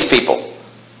through with these people.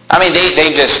 I mean,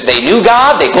 they knew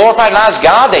God, they glorified not as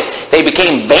God, they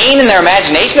became vain in their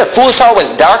imagination, their foolish heart was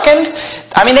darkened.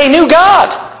 I mean, they knew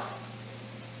God.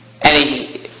 And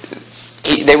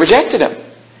they rejected Him.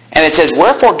 And it says,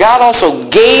 wherefore God also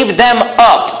gave them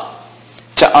up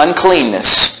to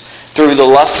uncleanness through the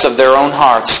lusts of their own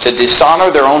hearts, to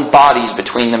dishonor their own bodies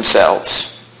between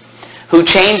themselves, who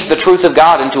changed the truth of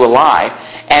God into a lie,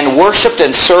 and worshipped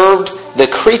and served the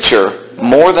creature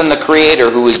more than the Creator,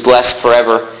 who is blessed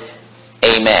forever.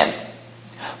 Amen.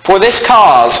 For this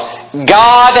cause,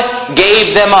 God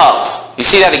gave them up. You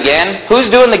see that again? Who's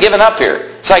doing the giving up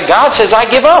here? It's like God says, I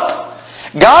give up.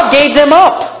 God gave them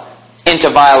up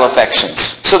into vile affections.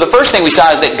 So the first thing we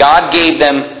saw is that God gave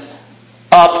them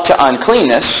up to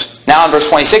uncleanness. Now in verse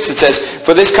 26 it says,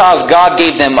 for this cause God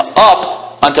gave them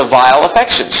up unto vile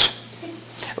affections.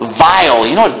 Vile.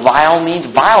 You know what vile means?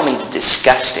 Vile means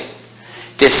disgusting.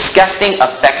 Disgusting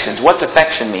affections. What's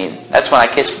affection mean? That's when I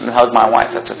kiss and hug my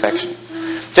wife. That's affection.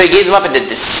 So He gave them up into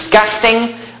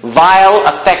disgusting, vile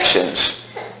affections.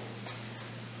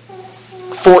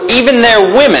 For even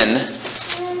their women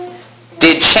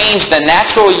did change the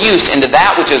natural use into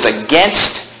that which is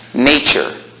against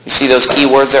nature. You see those key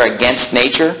words there, against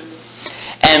nature?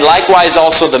 And likewise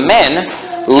also the men,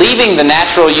 leaving the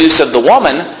natural use of the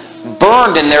woman,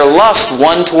 burned in their lust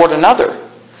one toward another.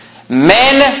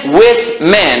 Men with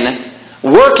men,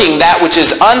 working that which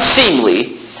is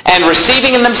unseemly, and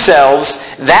receiving in themselves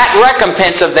that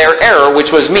recompense of their error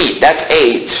which was meat. That's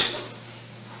AIDS.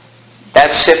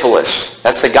 That's syphilis.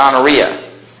 That's the gonorrhea.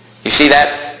 You see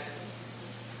that?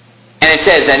 And it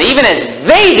says, and even as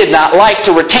they did not like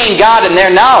to retain God in their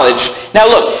knowledge. Now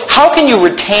look, how can you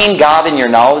retain God in your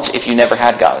knowledge if you never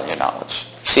had God in your knowledge?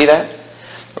 See that?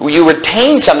 You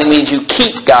retain something means you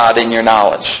keep God in your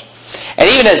knowledge. And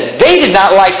even as they did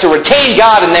not like to retain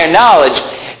God in their knowledge,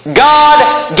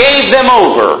 God gave them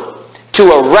over to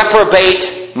a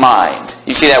reprobate mind.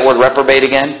 You see that word reprobate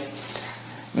again?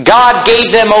 God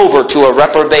gave them over to a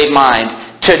reprobate mind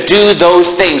to do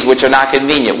those things which are not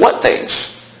convenient. What things?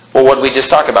 Well, what we just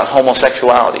talked about,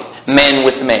 homosexuality, men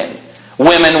with men,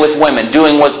 women with women,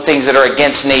 doing things that are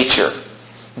against nature,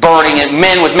 burning,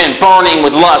 men with men, burning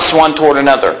with lust one toward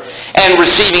another, and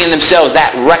receiving in themselves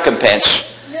that recompense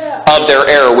of their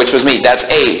error, which was meat. That's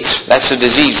AIDS. That's the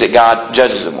disease that God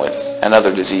judges them with, and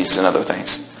other diseases and other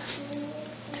things.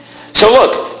 So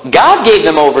look, God gave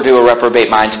them over to a reprobate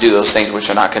mind to do those things which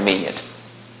are not convenient.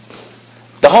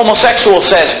 The homosexual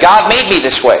says, God made me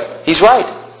this way. He's right.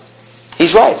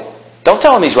 He's right. Don't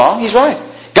tell him he's wrong. He's right.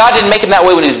 God didn't make him that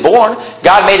way when he was born.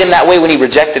 God made him that way when he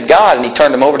rejected God, and he turned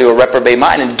him over to a reprobate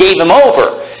mind and gave him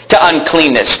over to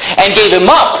uncleanness and gave him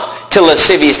up to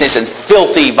lasciviousness and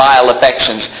filthy, vile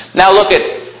affections. Now look at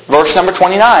verse number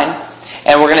 29,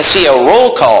 and we're going to see a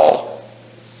roll call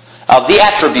of the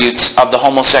attributes of the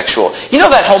homosexual. You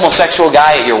know that homosexual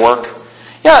guy at your work?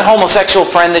 You know that homosexual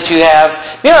friend that you have?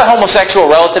 You know that homosexual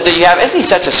relative that you have? Isn't he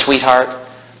such a sweetheart?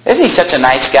 Isn't he such a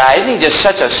nice guy? Isn't he just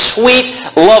such a sweet,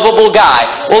 lovable guy?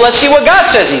 Well, let's see what God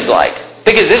says he's like.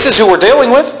 Because this is who we're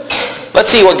dealing with. Let's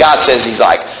see what God says he's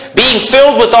like. Being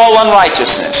filled with all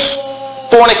unrighteousness,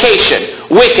 fornication,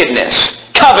 wickedness,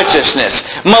 covetousness,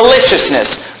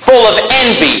 maliciousness, full of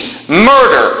envy,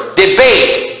 murder,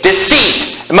 debate,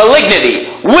 deceit, malignity,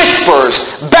 whisperers,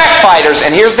 backbiters,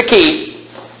 and here's the key,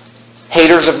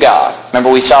 haters of God. Remember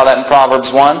we saw that in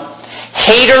Proverbs 1?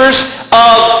 Haters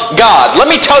of God. Let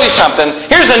me tell you something.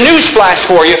 Here's a news flash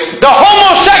for you. The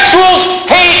homosexuals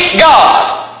hate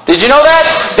God. Did you know that?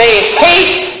 They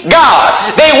hate God.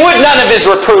 They would none of his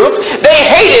reproof. They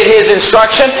hated his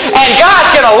instruction. And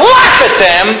God's going to laugh at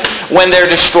them when they're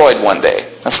destroyed one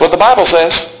day. That's what the Bible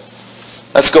says.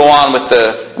 Let's go on with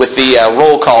the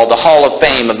roll call, the Hall of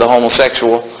Fame of the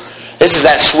homosexual. This is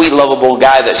that sweet, lovable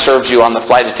guy that serves you on the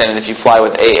flight attendant if you fly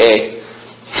with AA.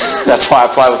 That's why I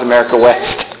fly with America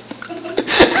West.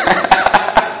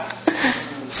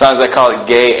 Sometimes I call it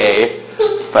gay A.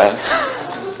 But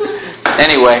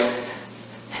anyway,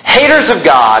 haters of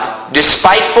God,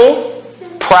 despiteful,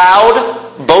 proud,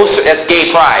 boasters. That's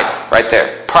gay pride right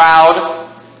there. Proud,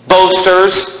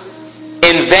 boasters,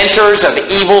 inventors of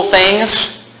evil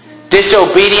things,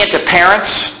 disobedient to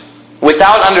parents,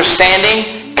 without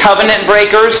understanding, covenant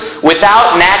breakers,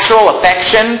 without natural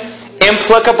affection,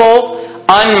 implacable,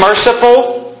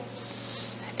 unmerciful.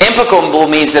 Implacable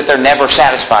means that they're never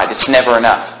satisfied. It's never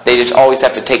enough. They just always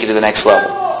have to take it to the next level.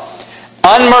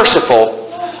 Unmerciful,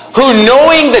 who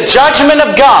knowing the judgment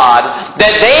of God,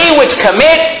 that they which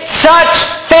commit such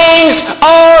things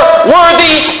are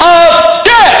worthy of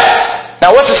death.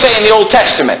 Now what's it say in the Old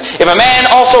Testament? If a man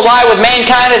also lie with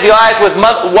mankind as he lies with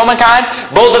womankind,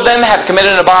 both of them have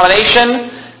committed an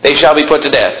abomination, they shall be put to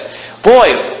death.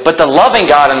 Boy, but the loving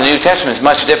God in the New Testament is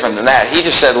much different than that. He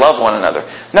just said love one another.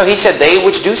 No, he said they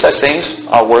which do such things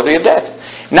are worthy of death.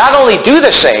 Not only do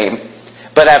the same,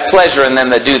 but have pleasure in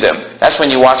them that do them. That's when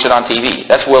you watch it on TV.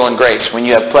 That's will and grace, when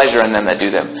you have pleasure in them that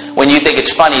do them. When you think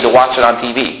it's funny to watch it on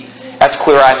TV. That's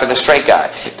Queer Eye for the Straight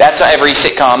Guy. That's every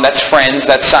sitcom. That's Friends.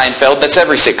 That's Seinfeld. That's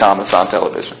every sitcom that's on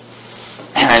television.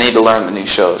 And I need to learn the new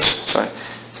shows. So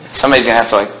somebody's going to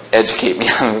have to educate me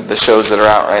on the shows that are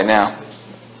out right now.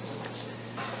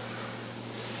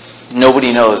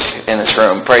 Nobody knows in this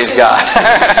room. Praise God.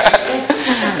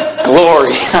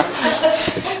 Glory.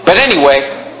 But anyway,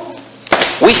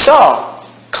 we saw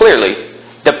clearly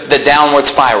the downward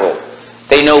spiral.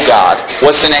 They know God.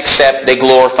 What's the next step? They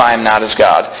glorify Him not as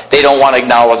God. They don't want to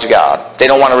acknowledge God. They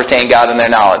don't want to retain God in their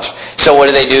knowledge. So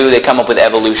what do? They come up with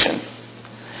evolution,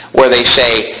 where they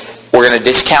say, we're going to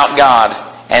discount God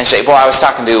and say, boy, I was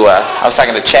talking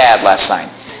to Chad last night.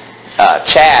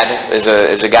 Chad is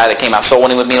a guy that came out soul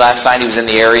winning with me last night. He was in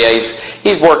the area.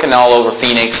 He's working all over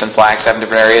Phoenix and Flagstaff and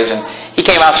different areas. And he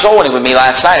came out soul winning with me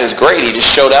last night. It was great. He just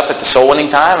showed up at the soul winning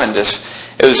time and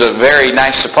it was a very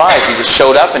nice surprise. He just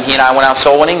showed up and he and I went out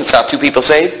soul winning and saw 2 people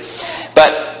saved.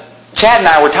 But Chad and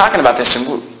I were talking about this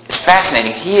and it's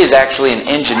fascinating. He is actually an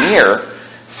engineer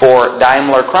for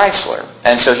Daimler Chrysler.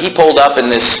 And so he pulled up in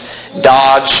this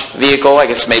Dodge vehicle, I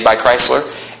guess made by Chrysler.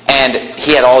 And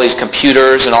he had all these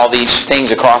computers and all these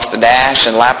things across the dash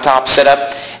and laptops set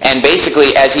up. And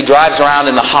basically, as he drives around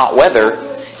in the hot weather,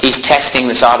 he's testing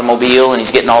this automobile and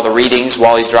he's getting all the readings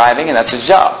while he's driving, and that's his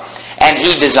job. And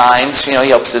he designs, he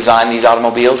helps design these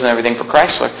automobiles and everything for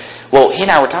Chrysler. Well, he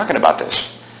and I were talking about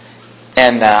this.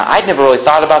 And I'd never really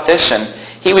thought about this. And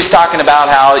he was talking about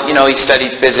how, he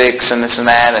studied physics and this and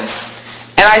that. And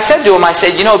I said to him,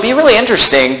 it'd be really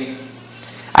interesting.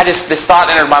 This thought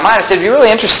entered my mind. I said, it'd be really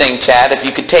interesting, Chad, if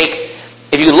you could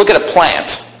look at a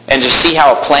plant and just see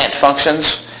how a plant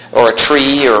functions, or a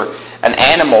tree, or an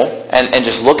animal, and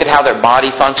just look at how their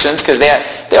body functions, because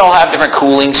they all have different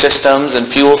cooling systems and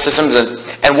fuel systems.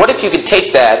 And what if you could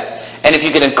take that, and if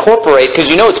you could incorporate, because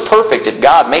it's perfect if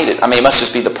God made it. It must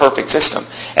just be the perfect system.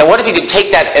 And what if you could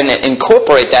take that and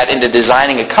incorporate that into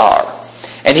designing a car?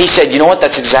 And he said, you know what,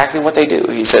 that's exactly what they do.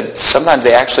 He said, sometimes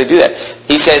they actually do that.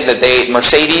 He says that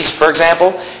Mercedes, for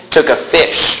example, took a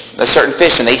certain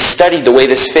fish, and they studied the way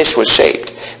this fish was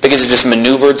shaped, because it just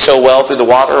maneuvered so well through the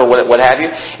water or what have you.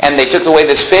 And they took the way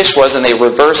this fish was, and they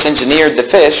reverse engineered the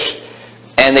fish,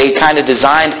 and they kind of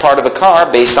designed part of a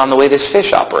car based on the way this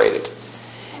fish operated.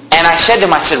 And I said to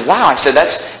him, I said, wow, I said,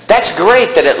 that's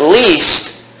great that at least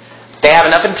they have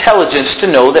enough intelligence to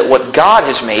know that what God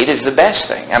has made is the best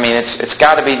thing. I mean, it's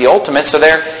got to be the ultimate. So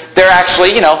they're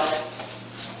actually,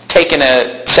 taking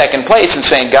a second place and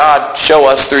saying, God, show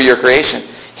us through your creation.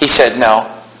 He said, no.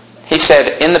 He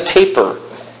said, in the paper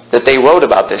that they wrote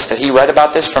about this, that he read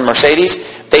about this from Mercedes,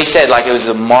 they said like it was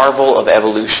the marvel of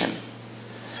evolution.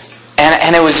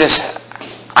 And it was just,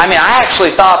 I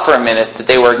actually thought for a minute that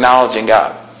they were acknowledging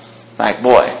God. Like,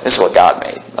 boy, this is what God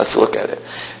made. Let's look at it.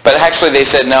 But actually they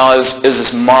said, no, it was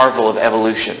this marvel of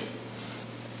evolution.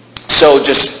 So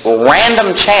just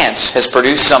random chance has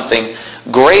produced something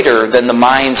greater than the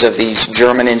minds of these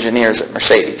German engineers at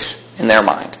Mercedes, in their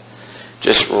mind.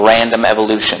 Just random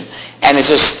evolution. And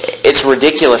it's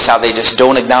ridiculous how they just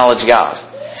don't acknowledge God.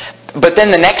 But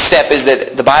then the next step is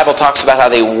that the Bible talks about how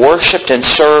they worshipped and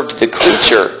served the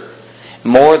creature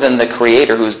more than the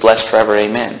Creator, who is blessed forever.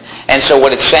 Amen. And so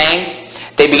what it's saying,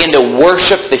 they begin to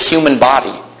worship the human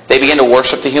body. They begin to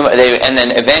worship the human, and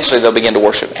then eventually they'll begin to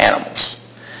worship animals.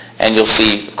 And you'll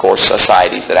see, of course,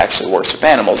 societies that actually worship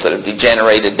animals that have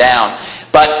degenerated down.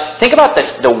 But think about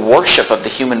the worship of the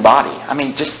human body.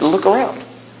 Just look around.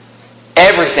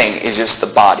 Everything is just the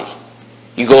body.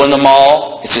 You go in the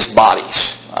mall, it's just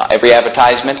bodies. Every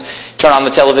advertisement, turn on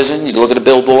the television, you look at a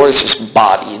billboard, it's just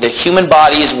body. The human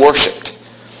body is worshipped.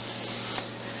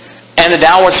 And the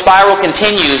downward spiral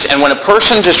continues, and when a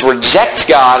person just rejects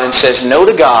God and says no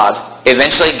to God,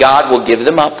 eventually God will give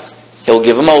them up. He'll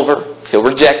give them over. He'll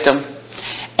reject them.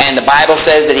 And the Bible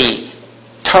says that He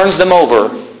turns them over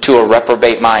to a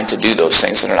reprobate mind to do those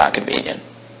things that are not convenient.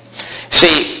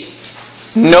 See,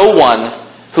 no one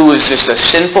who is just a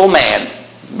sinful man,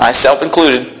 myself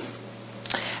included,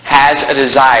 has a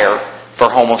desire for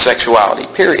homosexuality,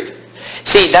 period.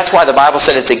 See, that's why the Bible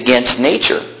said it's against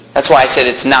nature. That's why I said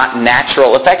it's not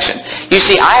natural affection. You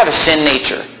see, I have a sin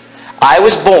nature. I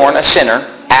was born a sinner.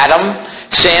 Adam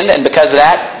sinned, and because of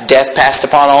that, death passed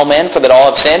upon all men, for that all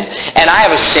have sinned. And I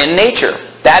have a sin nature.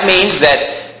 That means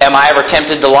that, am I ever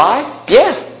tempted to lie?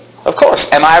 Yeah, of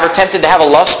course. Am I ever tempted to have a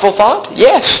lustful thought?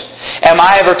 Yes. Am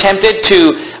I ever tempted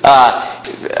to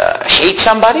hate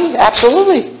somebody?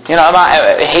 Absolutely. Am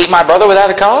I hate my brother without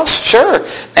a cause? Sure.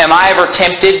 Am I ever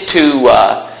tempted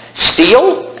to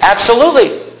steal?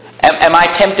 Absolutely. Am I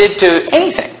tempted to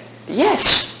anything?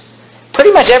 Yes.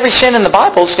 Pretty much every sin in the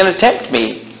Bible is going to tempt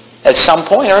me at some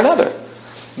point or another.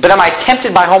 But am I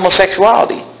tempted by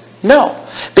homosexuality? No.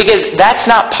 Because that's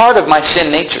not part of my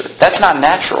sin nature. That's not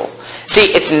natural.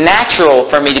 See, it's natural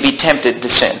for me to be tempted to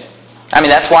sin.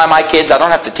 That's why my kids, I don't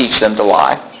have to teach them to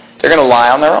lie. They're going to lie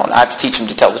on their own. I have to teach them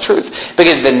to tell the truth.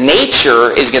 Because the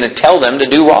nature is going to tell them to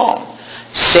do wrong.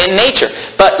 Sin nature.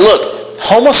 But look,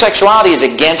 homosexuality is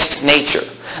against nature.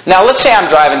 Now, let's say I'm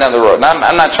driving down the road. And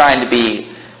I'm not trying to be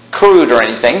crude or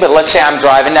anything, but let's say I'm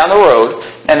driving down the road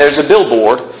and there's a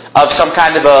billboard of some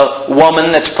kind of a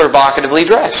woman that's provocatively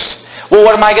dressed. Well,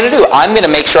 what am I going to do? I'm going to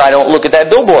make sure I don't look at that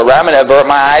billboard, right? I'm going to avert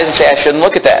my eyes and say I shouldn't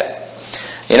look at that.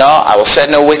 I will set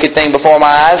no wicked thing before my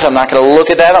eyes. I'm not going to look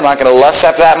at that. I'm not going to lust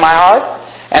after that in my heart.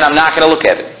 And I'm not going to look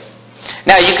at it.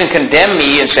 Now, you can condemn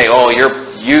me and say, oh,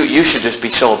 you should just be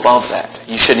so above that.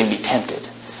 You shouldn't even be tempted.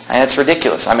 And that's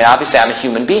ridiculous. Obviously, I'm a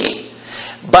human being.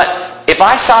 But if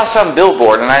I saw some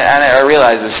billboard, and I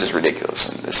realize this is ridiculous,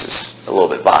 and this is a little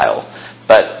bit vile,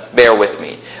 but bear with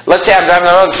me. Let's say I'm driving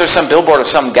the road and there's some billboard of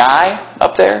some guy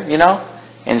up there,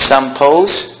 in some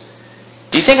pose.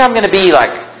 Do you think I'm going to be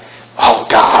like, oh,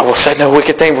 God, I will set no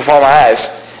wicked thing before my eyes?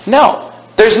 No.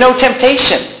 There's no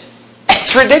temptation.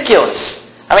 It's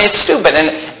ridiculous. It's stupid. And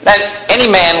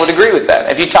any man would agree with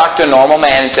that. If you talk to a normal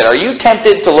man and said, are you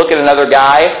tempted to look at another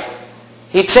guy?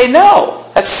 He'd say, no.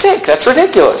 That's sick. That's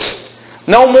ridiculous.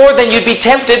 No more than you'd be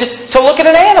tempted to look at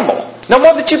an animal. No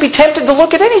more than you'd be tempted to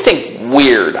look at anything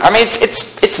weird.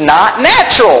 It's not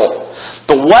natural.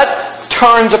 But what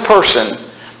turns a person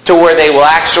to where they will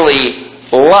actually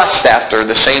lust after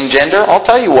the same gender? I'll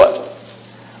tell you what.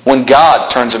 When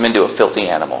God turns them into a filthy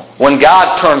animal. When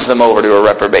God turns them over to a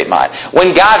reprobate mind.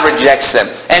 When God rejects them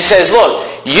and says, look,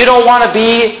 you don't want to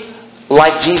be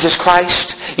like Jesus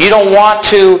Christ. You don't want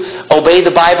to obey the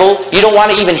Bible. You don't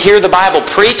want to even hear the Bible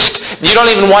preached. You don't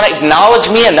even want to acknowledge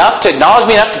me enough to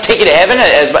take you to heaven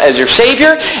as your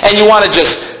Savior. And you want to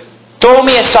just throw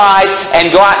me aside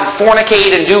and go out and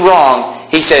fornicate and do wrong.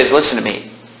 He says, listen to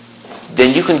me.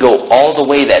 Then you can go all the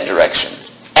way that direction.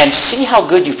 And see how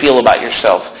good you feel about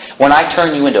yourself when I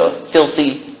turn you into a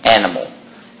filthy animal.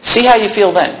 See how you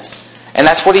feel then. And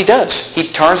that's what He does. He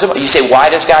turns them. You say, why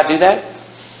does God do that?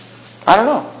 I don't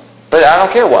know. But I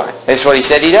don't care why. That's what He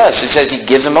said He does. He says He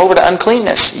gives them over to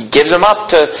uncleanness. He gives them up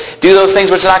to do those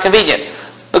things which are not convenient.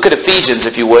 Look at Ephesians,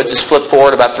 if you would. Just flip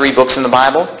forward about 3 books in the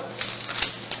Bible.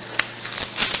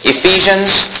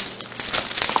 Ephesians,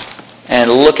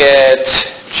 and look at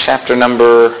chapter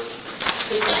number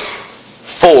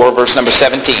 4, verse number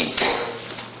 17.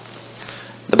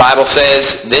 The Bible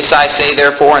says, "This I say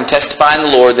therefore, and testify in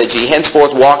the Lord, that ye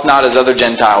henceforth walk not as other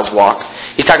Gentiles walk."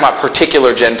 He's talking about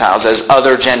particular Gentiles, as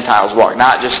other Gentiles walk.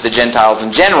 Not just the Gentiles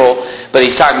in general, but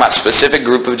he's talking about a specific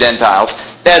group of Gentiles.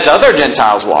 As other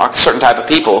Gentiles walk, certain type of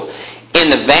people, in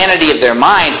the vanity of their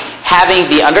mind, having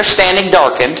the understanding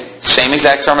darkened, same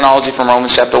exact terminology from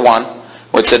Romans chapter 1,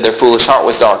 where it said their foolish heart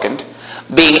was darkened,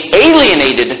 being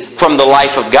alienated from the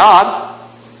life of God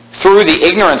through the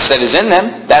ignorance that is in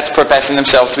them. That's professing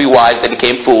themselves to be wise. They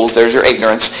became fools. There's your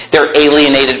ignorance. They're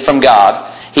alienated from God.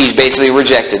 He's basically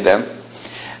rejected them.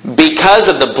 Because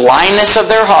of the blindness of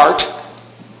their heart,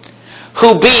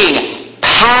 who being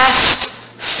past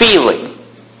feeling.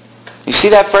 You see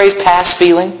that phrase, past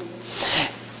feeling?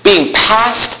 Being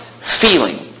past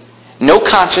feeling. No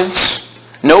conscience,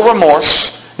 no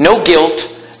remorse, no guilt,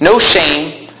 no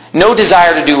shame, no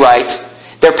desire to do right.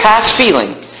 Their past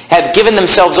feeling have given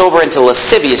themselves over into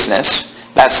lasciviousness.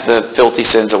 That's the filthy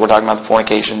sins that we're talking about, the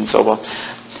fornication and so forth.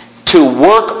 To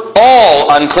work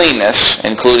all uncleanness,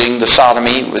 including the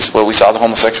sodomy, was where we saw the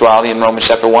homosexuality in Romans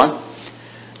chapter 1.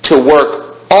 To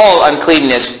work all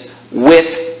uncleanness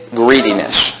with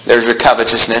greediness. There's your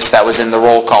covetousness. That was in the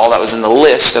roll call. That was in the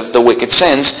list of the wicked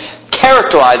sins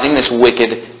characterizing this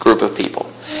wicked group of people.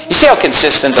 You see how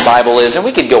consistent the Bible is? And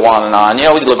we could go on and on. You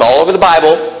know, we could look all over the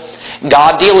Bible.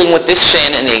 God dealing with this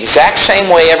sin in the exact same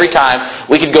way every time.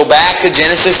 We could go back to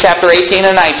Genesis chapter 18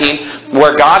 and 19,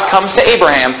 where God comes to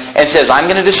Abraham and says, "I'm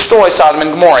going to destroy Sodom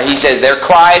and Gomorrah." He says, "Their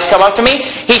cries come up to me."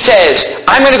 He says,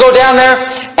 "I'm going to go down there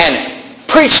and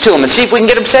preach to them and see if we can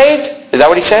get them saved." Is that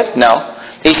what he said? No.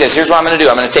 He says, "Here's what I'm going to do.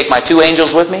 I'm going to take my 2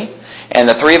 angels with me, and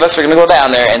the 3 of us are going to go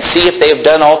down there and see if they have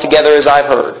done altogether as I've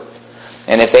heard.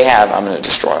 And if they have, I'm going to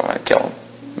destroy them. I'm going to kill them.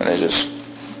 I'm going to just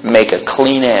make a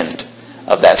clean end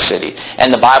of that city."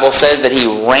 And the Bible says that he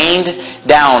rained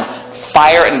down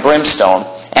fire and brimstone,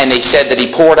 and they said that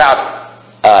he poured out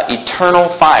eternal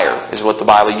fire, is what the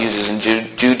Bible uses in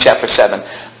Jude chapter 7.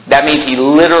 That means he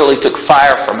literally took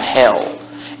fire from hell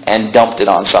and dumped it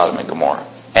on Sodom and Gomorrah,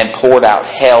 and poured out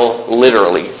hell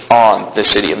literally on the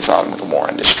city of Sodom and Gomorrah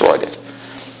and destroyed it.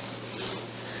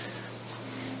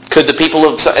 Could the people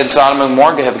in Sodom and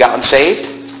Gomorrah have gotten saved?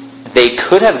 They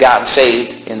could have gotten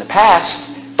saved in the past,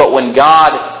 but when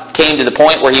God came to the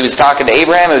point where he was talking to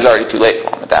Abraham, it was already too late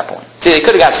for them at that point. See, they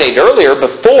could have got saved earlier,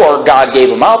 before God gave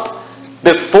them up,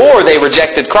 before they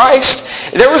rejected Christ.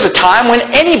 There was a time when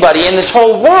anybody in this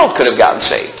whole world could have gotten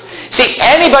saved. See,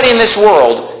 anybody in this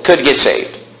world could get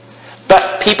saved.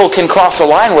 But people can cross a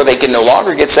line where they can no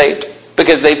longer get saved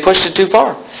because they pushed it too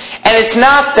far. And it's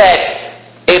not that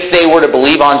if they were to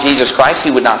believe on Jesus Christ,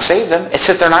 he would not save them. It's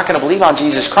that they're not going to believe on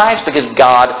Jesus Christ because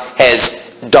God has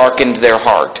darkened their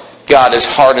heart. God has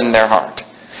hardened their heart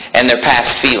and their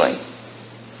past feeling.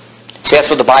 See, that's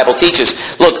what the Bible teaches.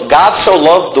 Look, God so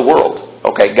loved the world.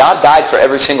 Okay, God died for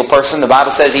every single person. The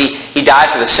Bible says he died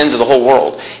for the sins of the whole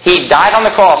world. He died on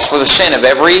the cross for the sin of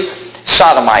every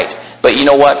sodomite. But you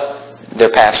know what? Their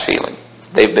past feeling.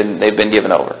 They've been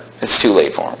given over. It's too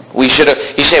late for them. We should have.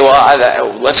 You say,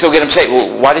 "Well, let's go get them saved."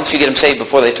 Well, why didn't you get them saved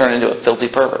before they turned into a filthy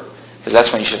pervert? Because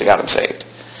that's when you should have got them saved.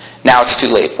 Now it's too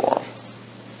late for them.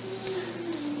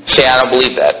 Say, "I don't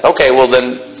believe that." Okay, well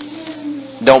then,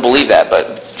 don't believe that.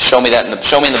 But show me in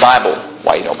the Bible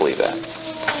why you don't believe that.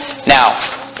 Now,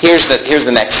 here's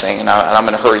the next thing, and I'm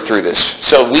going to hurry through this.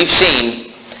 So we've seen.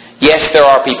 Yes, there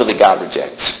are people that God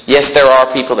rejects. Yes, there are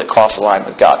people that cross the line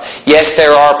with God. Yes,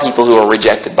 there are people who are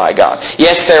rejected by God.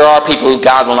 Yes, there are people who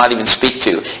God will not even speak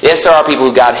to. Yes, there are people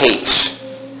who God hates.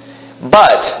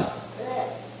 But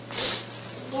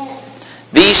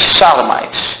these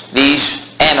sodomites, these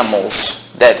animals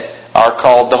that are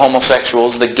called the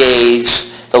homosexuals, the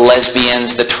gays, the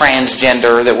lesbians, the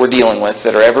transgender that we're dealing with,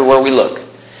 that are everywhere we look,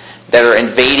 that are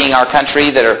invading our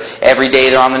country, that are every day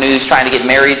they're on the news trying to get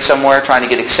married somewhere, trying to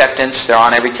get acceptance. They're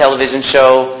on every television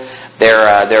show.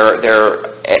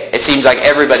 It seems like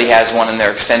everybody has one in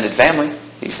their extended family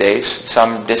these days.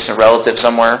 Some distant relative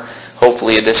somewhere,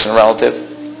 hopefully a distant relative.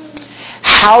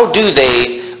 How do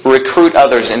they recruit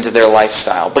others into their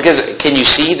lifestyle? Because can you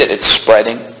see that it's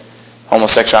spreading?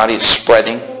 Homosexuality is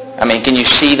spreading. I mean, can you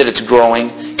see that it's growing?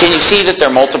 Can you see that they're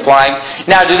multiplying?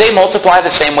 Now, do they multiply the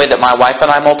same way that my wife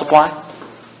and I multiply?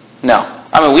 No.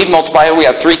 I mean, we multiply. We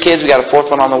have 3 kids. We got a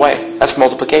 4th one on the way. That's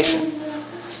multiplication.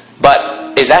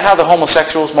 But is that how the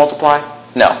homosexuals multiply?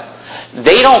 No.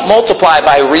 They don't multiply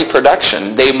by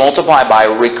reproduction. They multiply by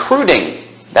recruiting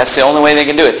That's the only way they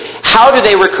can do it. How do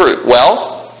they recruit?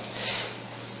 Well,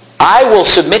 I will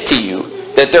submit to you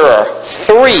that there are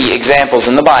 3 examples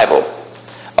in the Bible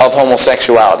of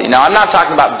homosexuality. Now, I'm not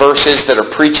talking about verses that are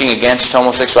preaching against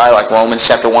homosexuality, like Romans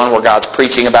chapter 1, where God's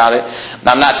preaching about it.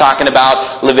 I'm not talking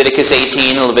about Leviticus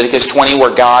 18 and Leviticus 20, where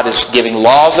God is giving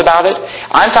laws about it.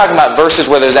 I'm talking about verses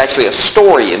where there's actually a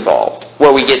story involved,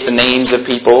 where we get the names of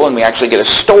people and we actually get a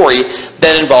story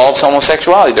that involves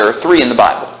homosexuality. There are 3 in the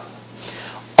Bible.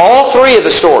 All 3 of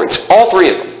the stories, all 3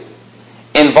 of them,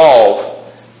 involve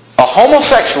a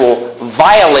homosexual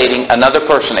violating another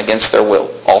person against their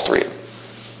will. All 3 of them.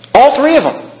 All 3 of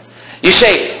them. You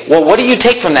say, well, what do you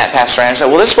take from that, Pastor Anderson?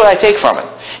 Well, this is what I take from it.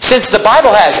 Since the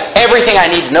Bible has everything I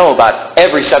need to know about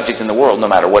every subject in the world, no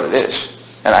matter what it is,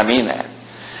 and I mean that,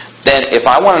 then if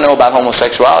I want to know about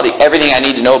homosexuality, everything I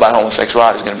need to know about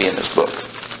homosexuality is going to be in this book.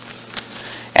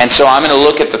 And so I'm going to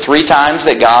look at the 3 times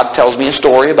that God tells me a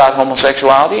story about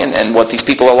homosexuality and what these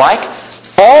people are like.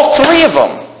 All 3 of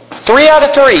them, 3 out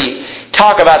of 3,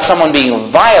 talk about someone being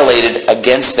violated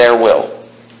against their will.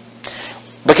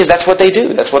 Because that's what they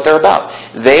do. That's what they're about.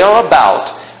 They are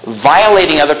about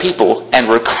violating other people and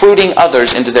recruiting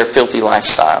others into their filthy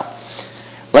lifestyle.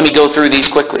 Let me go through these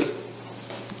quickly.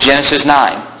 Genesis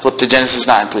 9. Flip to Genesis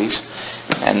 9, please.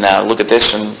 And look at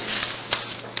this. And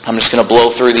I'm just going to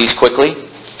blow through these quickly.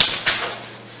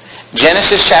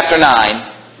 Genesis chapter 9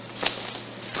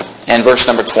 and verse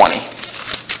number 20.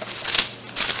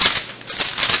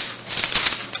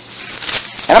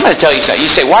 And I'm going to tell you something. You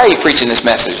say, why are you preaching this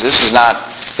message? This is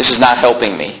not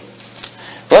helping me.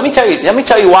 Let me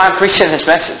tell you why I'm preaching this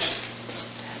message.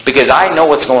 Because I know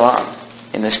what's going on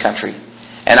in this country.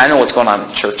 And I know what's going on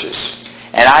in churches.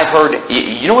 And I've heard,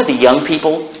 you know what the young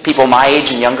people my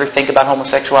age and younger, think about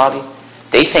homosexuality?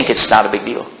 They think it's not a big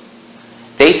deal.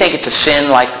 They think it's a sin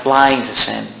like lying's a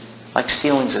sin, like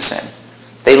stealing's a sin.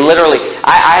 They literally,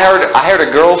 I heard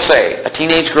a girl say, a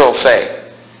teenage girl say,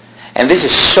 and this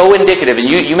is so indicative, and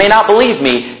you may not believe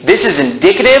me, this is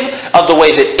indicative of the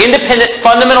way that independent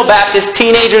fundamental Baptist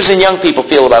teenagers and young people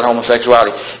feel about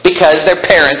homosexuality, because their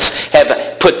parents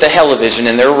have put the television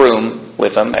in their room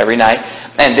with them every night.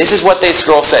 And this is what this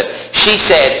girl said. She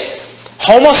said,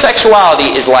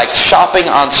 homosexuality is like shopping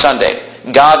on Sunday.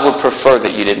 God would prefer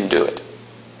that you didn't do it.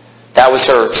 That was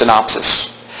her synopsis.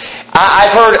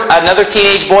 I've heard another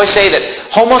teenage boy say that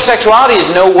homosexuality is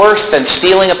no worse than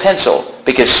stealing a pencil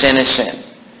because sin is sin.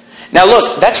 Now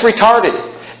look, that's retarded.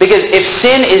 Because if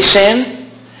sin is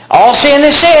sin, all sin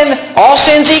is sin. All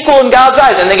sin's equal in God's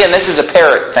eyes. And again, this is a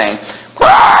parrot thing.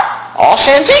 All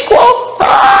sin's equal.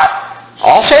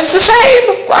 All sin's the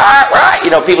same.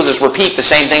 You know, people just repeat the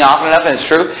same thing often enough, and it's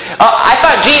true. I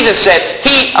thought Jesus said,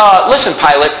 listen,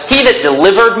 Pilate, he that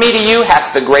delivered me to you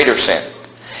hath the greater sin.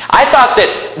 I thought that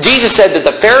Jesus said that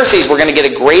the Pharisees were going to get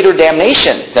a greater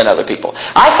damnation than other people.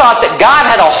 I thought that God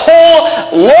had a whole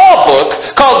law book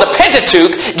called the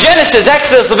Pentateuch, Genesis,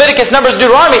 Exodus, Leviticus, Numbers,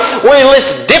 Deuteronomy, where he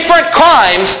lists different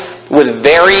crimes with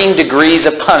varying degrees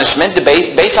of punishment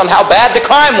based on how bad the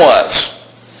crime was.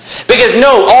 Because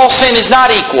no, all sin is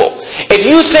not equal. If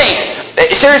you think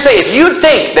that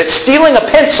stealing a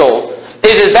pencil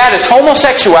is as bad as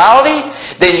homosexuality,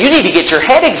 then you need to get your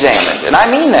head examined. And I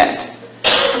mean that.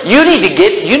 I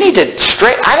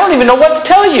don't even know what to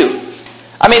tell you.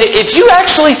 I mean, if you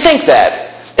actually think that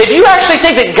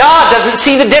God doesn't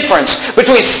see the difference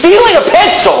between stealing a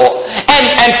pencil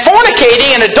and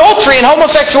fornicating and adultery and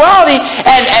homosexuality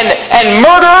and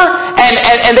murder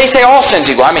and they say all sin's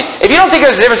equal. I mean, if you don't think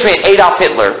there's a difference between Adolf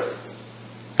Hitler,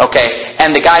 okay,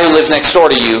 and the guy who lives next door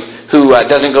to you who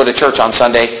doesn't go to church on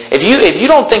Sunday, if you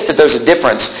don't think that there's a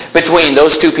difference between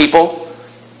those two people,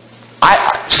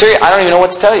 I don't even know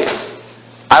what to tell you.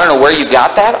 I don't know where you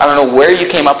got that. I don't know where you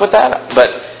came up with that. But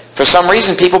for some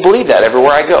reason, people believe that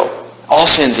everywhere I go. All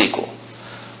sin's equal.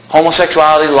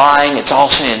 Homosexuality, lying, it's all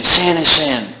sin. Sin is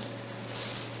sin.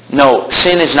 No,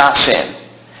 sin is not sin.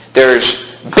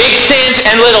 There's big sins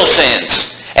and little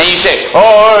sins. And you say,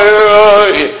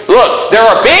 look, there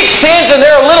are big sins and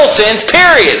there are little sins,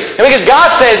 period. And because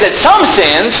God says that some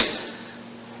sins,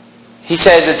 He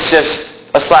says it's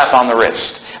just a slap on the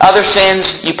wrist. Other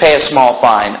sins, you pay a small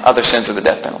fine. Other sins are the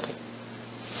death penalty.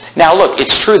 Now look,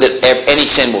 it's true that any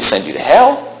sin will send you to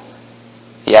hell.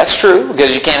 Yeah, it's true,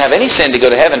 because you can't have any sin to go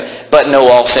to heaven. But no,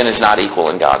 all sin is not equal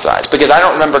in God's eyes. Because I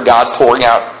don't remember God pouring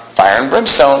out fire and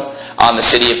brimstone on the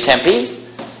city of Tempe.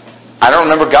 I don't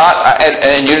remember God,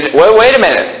 wait a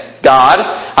minute. God,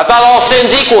 I thought all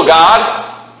sin's equal, God.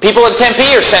 People in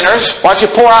Tempe are sinners. Why don't you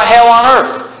pour out hell on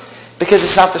earth? Because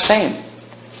it's not the same.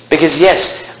 Because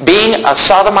yes, being a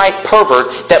sodomite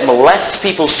pervert that molests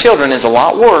people's children is a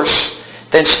lot worse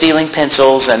than stealing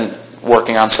pencils and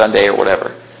working on Sunday or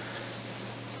whatever.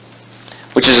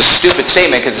 Which is a stupid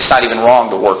statement because it's not even wrong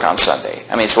to work on Sunday.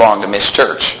 I mean, it's wrong to miss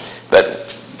church. But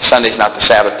Sunday's not the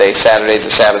Sabbath day. Saturday's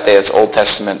the Sabbath day. It's Old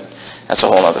Testament. That's a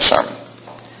whole other sermon.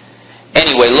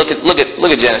 Anyway, look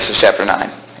at Genesis chapter 9.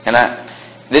 And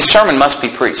this sermon must be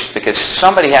preached because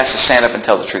somebody has to stand up and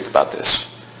tell the truth about this.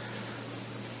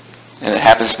 And it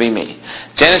happens to be me.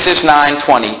 Genesis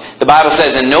 9:20, the Bible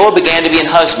says, and Noah began to be an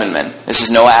husbandman. This is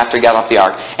Noah after he got off the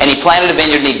ark. And he planted a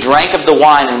vineyard and he drank of the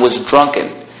wine and was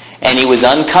drunken. And he was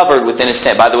uncovered within his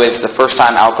tent. By the way, it's the first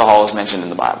time alcohol is mentioned in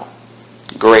the Bible.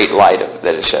 Great light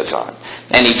that it sheds on it.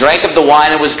 And he drank of the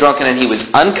wine and was drunken, and he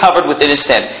was uncovered within his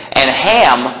tent. And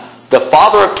Ham, the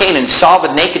father of Canaan, saw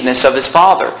the nakedness of his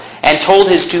father, and told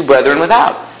his two brethren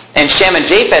without. And Shem and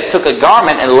Japheth took a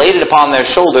garment and laid it upon their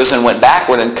shoulders, and went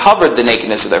backward and covered the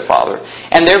nakedness of their father.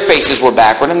 And their faces were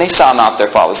backward, and they saw not their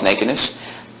father's nakedness.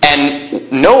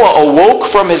 And Noah awoke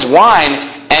from his wine,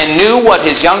 and knew what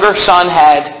his younger son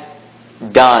had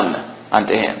done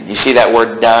unto him. You see that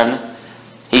word done?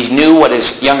 He knew what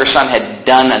his younger son had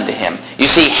done unto him. You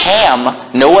see, Ham,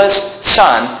 Noah's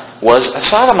son, was a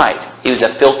sodomite. He was a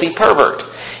filthy pervert.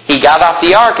 He got off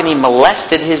the ark and he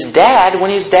molested his dad when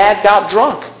his dad got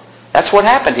drunk. That's what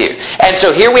happened here. And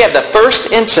so here we have the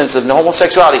first instance of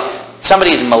homosexuality.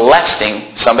 Somebody is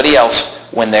molesting somebody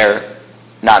else when they're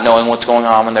not knowing what's going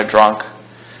on, when they're drunk,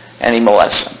 and he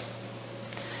molests them.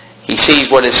 He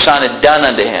sees what his son had done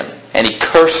unto him, and he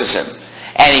curses him.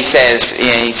 And he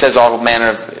says all manner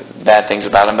of bad things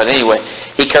about him. But anyway,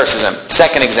 he curses him.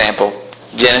 Second example,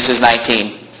 Genesis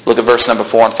 19. Look at verse number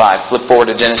 4 and 5. Flip forward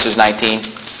to Genesis 19.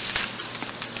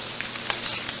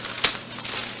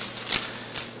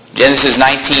 Genesis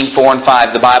 19, 4 and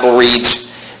 5. The Bible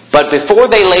reads, but before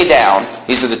they lay down,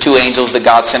 these are the two angels that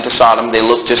God sent to Sodom. They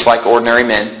looked just like ordinary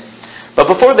men. But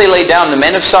before they lay down, the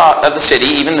men of the city,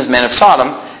 even the men of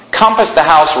Sodom, compassed the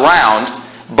house round,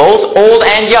 both old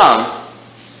and young.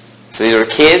 So these are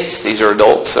kids, these are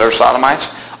adults that are sodomites.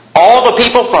 All the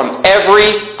people from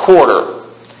every quarter.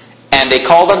 And they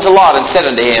called unto Lot and said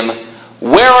unto him,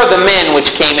 where are the men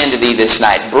which came into thee this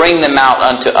night? Bring them out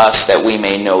unto us that we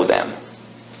may know them.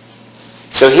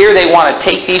 So here they want to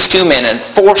take these two men and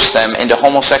force them into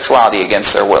homosexuality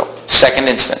against their will. Second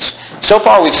instance. So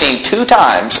far we've seen 2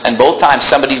 times, and both times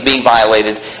somebody's being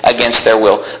violated against their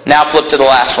will. Now flip to the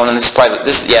last one, and this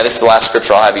is the last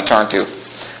scripture I'll have you turn to.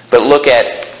 But look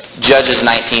at Judges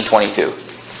 19:22.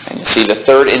 And you see the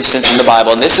third instance in the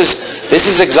Bible. And this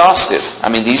is exhaustive. I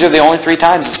mean, these are the only 3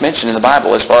 times it's mentioned in the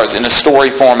Bible as far as in a story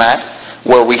format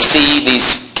where we see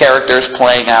these characters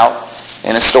playing out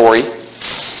in a story.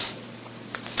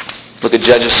 Look at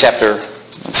Judges chapter,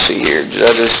 let's see here,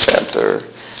 Judges chapter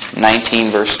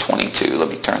 19 verse 22. Let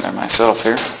me turn there myself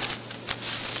here.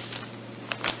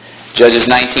 Judges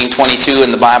 19:22,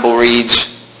 and the Bible reads,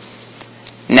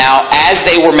 now as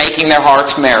they were making their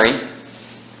hearts merry,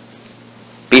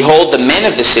 behold, the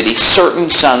men of the city, certain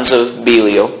sons of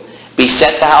Belial,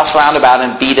 beset the house round about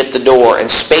and beat at the door, and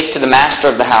spake to the master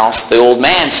of the house, the old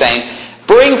man, saying,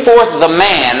 bring forth the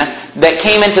man that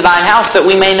came into thine house, that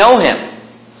we may know him.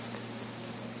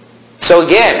 So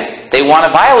again, they want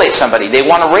to violate somebody. They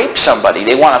want to rape somebody.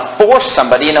 They want to force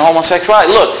somebody into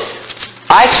homosexuality. Look,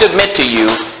 I submit to you,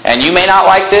 and you may not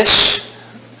like this,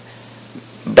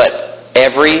 but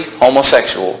every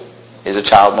homosexual is a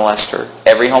child molester.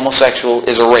 Every homosexual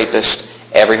is a rapist.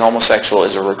 Every homosexual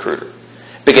is a recruiter.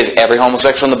 Because every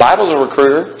homosexual in the Bible is a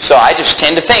recruiter. So I just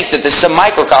tend to think that this is a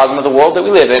microcosm of the world that we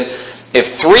live in.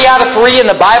 If 3 out of 3 in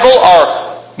the Bible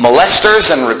are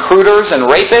molesters and recruiters and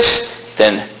rapists,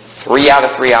 then 3 out of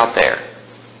 3 out there.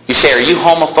 You say, are you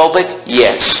homophobic?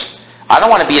 Yes. I don't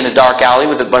want to be in a dark alley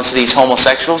with a bunch of these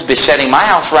homosexuals besetting my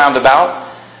house roundabout,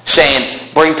 saying,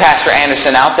 bring Pastor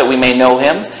Anderson out that we may know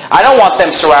him. I don't want them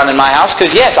surrounding my house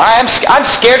because, yes, I'm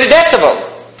scared to death of them.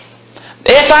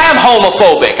 Yes, I am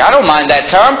homophobic. I don't mind that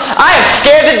term. I am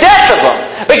scared to death of them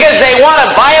because they want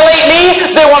to violate me.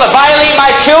 They want to violate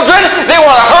my children. They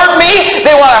want to hurt me.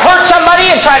 They want to hurt somebody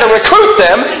and try to recruit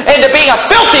them into being a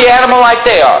filthy animal like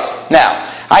they are. Now,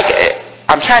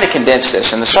 I'm trying to condense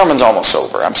this, and the sermon's almost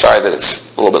over. I'm sorry that it's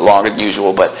a little bit longer than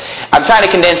usual, but I'm trying to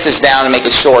condense this down and make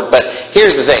it short. But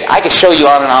here's the thing. I could show you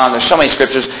on and on. There's so many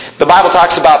scriptures. The Bible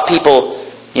talks about people,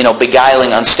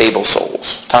 beguiling unstable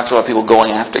souls. It talks about people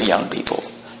going after young people,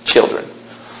 children.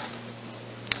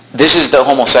 This is the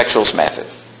homosexual's method.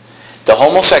 The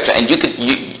homosexual, and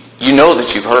you know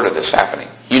that you've heard of this happening.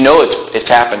 You know it's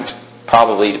happened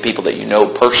probably to people that you know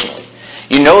personally.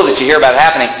 You know that you hear about it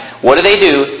happening. What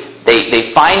do?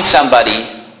 They find somebody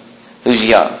who's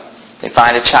young. They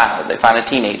find a child. They find a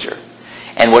teenager.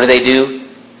 And what do?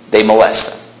 They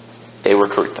molest them. They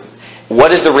recruit them.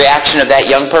 What is the reaction of that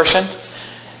young person?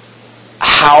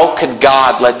 How could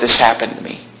God let this happen to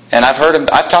me? And I've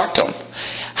talked to him.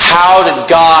 How did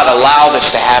God allow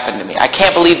this to happen to me? I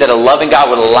can't believe that a loving God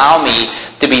would allow me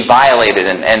to be violated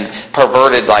and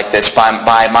perverted like this by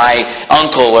my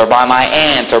uncle or by my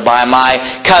aunt or by my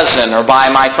cousin or by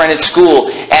my friend at school.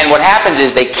 And what happens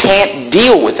is they can't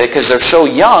deal with it because they're so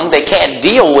young. They can't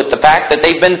deal with the fact that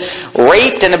they've been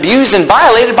raped and abused and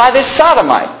violated by this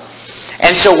sodomite.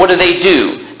 And so what do?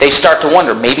 They start to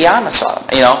wonder, maybe I'm a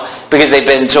sodomite, because they've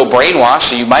been so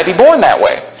brainwashed, so you might be born that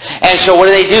way. And so what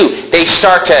do? They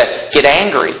start to get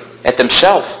angry at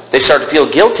themselves. They start to feel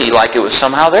guilty like it was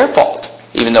somehow their fault,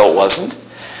 even though it wasn't.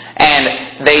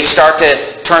 And they start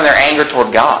to turn their anger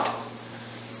toward God.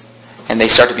 And they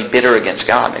start to be bitter against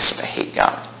God. And they start to hate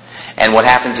God. And what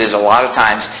happens is a lot of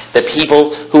times the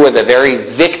people who are the very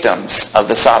victims of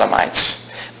the sodomites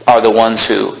are the ones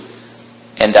who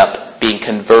end up being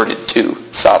converted to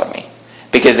sodomy.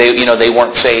 Because they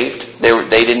weren't saved.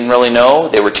 They didn't really know.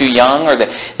 They were too young, or they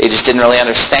just didn't really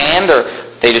understand, or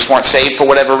they just weren't saved for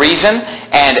whatever reason.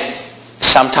 And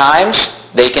sometimes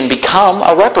they can become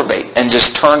a reprobate and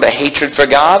just turn to hatred for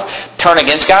God, turn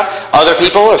against God. Other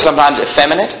people are sometimes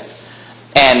effeminate,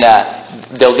 and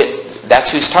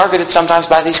that's who's targeted sometimes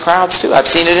by these crowds too. I've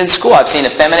seen it in school. I've seen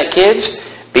effeminate kids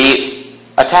be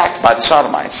attacked by the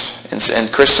sodomites in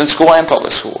Christian school and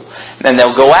public school. And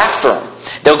they'll go after them.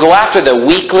 They'll go after the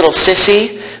weak little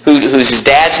sissy whose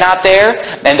dad's not there,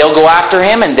 and they'll go after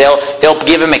him, and they'll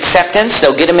give him acceptance.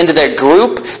 They'll get him into their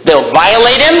group. They'll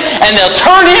violate him, and they'll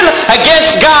turn him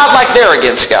against God like they're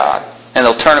against God. And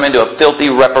they'll turn him into a filthy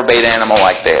reprobate animal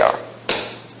like they are.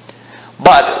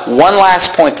 But one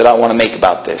last point that I want to make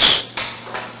about this.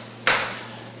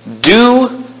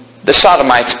 Do the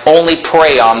sodomites only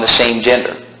prey on the same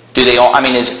gender? Do they all,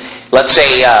 let's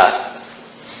say,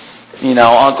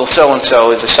 Uncle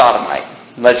so-and-so is a sodomite.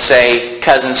 Let's say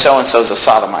cousin so-and-so is a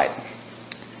sodomite.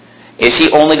 Is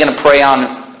he only going to prey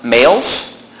on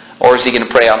males? Or is he going to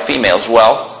prey on females?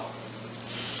 Well,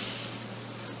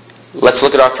 let's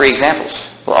look at our three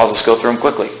examples. Well, I'll just go through them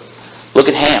quickly. Look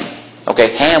at Ham.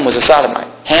 Okay, Ham was a sodomite.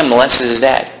 Ham molested his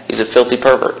dad. He's a filthy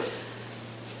pervert.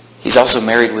 He's also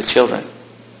married with children.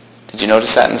 Did you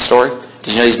notice that in the story?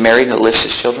 Did you know he's married and it lists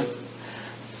his children?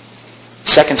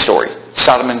 Second story,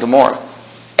 Sodom and Gomorrah.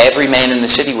 Every man in the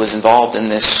city was involved in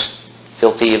this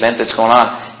filthy event that's going on.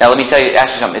 Now let me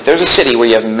ask you something. If there's a city where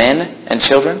you have men and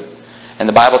children, and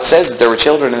the Bible says that there were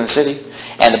children in the city,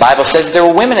 and the Bible says that there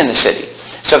were women in the city.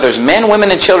 So if there's men,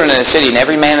 women, and children in the city, and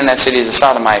every man in that city is a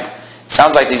sodomite, it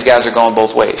sounds like these guys are going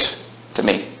both ways to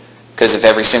me. Because if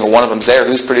every single one of them's there,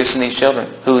 who's producing these children?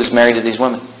 Who is married to these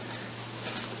women?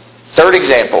 Third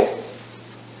example,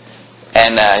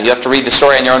 and you have to read the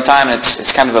story on your own time, and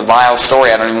it's kind of a vile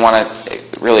story. I don't even want to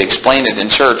really explain it in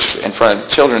church in front of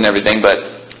children and everything, but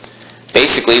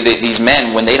basically these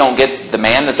men, when they don't get the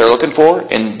man that they're looking for,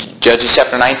 in Judges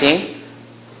chapter 19,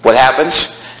 what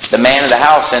happens? The man of the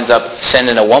house ends up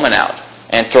sending a woman out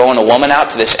and throwing a woman out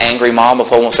to this angry mob of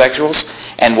homosexuals,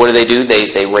 and what do?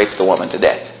 They rape the woman to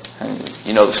death. And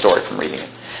you know the story from reading it.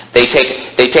 They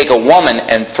take a woman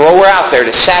and throw her out there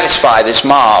to satisfy this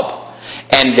mob,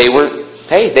 and they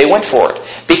went for it.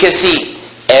 Because see,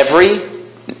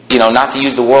 not to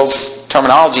use the world's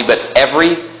terminology, but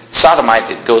every sodomite,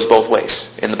 it goes both ways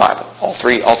in the Bible. All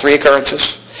three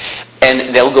occurrences.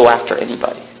 And they'll go after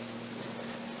anybody.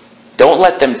 Don't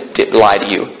let them lie to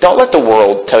you. Don't let the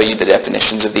world tell you the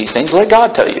definitions of these things. Let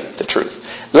God tell you the truth.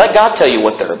 Let God tell you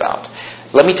what they're about.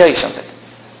 Let me tell you something.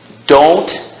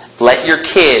 Don't let your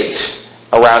kids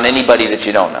around anybody that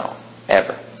you don't know,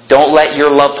 ever. Don't let your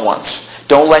loved ones.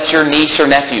 Don't let your niece or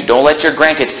nephew. Don't let your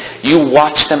grandkids. You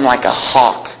watch them like a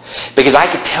hawk. Because I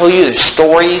could tell you the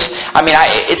stories.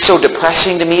 It's so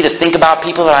depressing to me to think about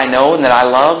people that I know and that I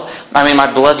love.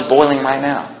 My blood's boiling right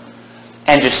now.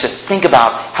 And just to think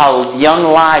about how young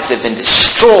lives have been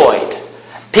destroyed.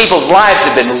 People's lives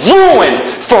have been ruined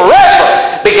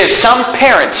forever. Because some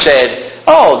parent said,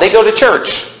 oh, they go to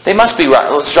church. They must be right.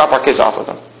 Let's drop our kids off with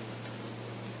them.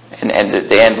 And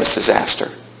the end was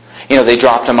disaster. They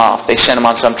dropped him off. They sent him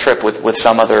on some trip with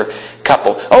some other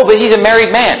couple. Oh, but he's a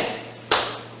married man.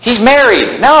 He's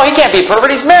married. No, he can't be a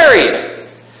pervert. He's married.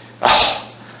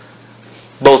 Oh.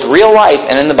 Both real life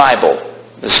and in the Bible,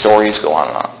 the stories go on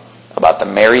and on about the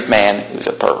married man who's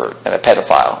a pervert and a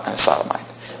pedophile and a sodomite.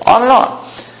 On and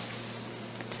on.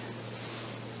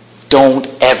 Don't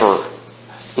ever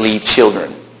leave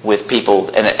children with people,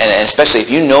 and especially if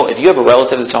you have a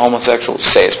relative that's a homosexual,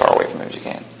 stay as far away from him as you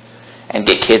can. And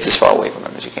get kids as far away from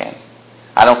him as you can.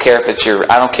 I don't care if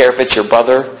it's your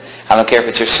brother. I don't care if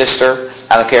it's your sister.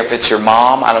 I don't care if it's your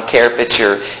mom. I don't care if it's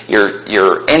your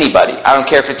anybody. I don't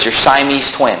care if it's your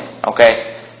Siamese twin.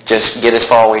 Okay? Just get as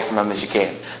far away from them as you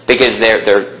can. Because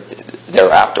they're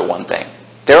after one thing.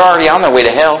 They're already on their way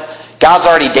to hell. God's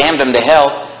already damned them to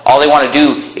hell. All they want to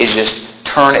do is just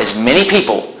turn as many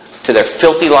people to their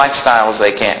filthy lifestyle as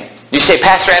they can. You say,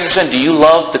 Pastor Anderson, do you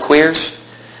love the queers?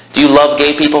 Do you love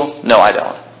gay people? No, I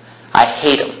don't. I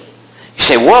hate them. You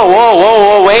say,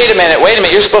 whoa, wait a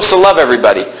minute. You're supposed to love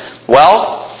everybody.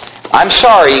 Well, I'm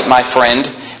sorry, my friend,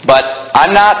 but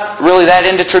I'm not really that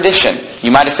into tradition.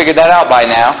 You might have figured that out by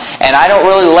now. And I don't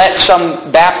really let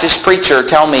some Baptist preacher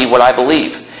tell me what I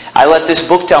believe. I let this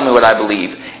book tell me what I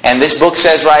believe. And this book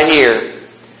says right here,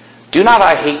 do not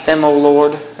I hate them, O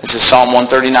Lord? This is Psalm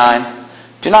 139.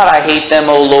 Do not I hate them,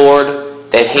 O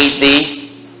Lord, that hate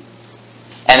thee?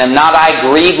 And am not I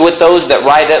grieved with those that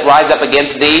rise up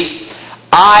against thee?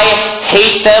 I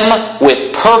hate them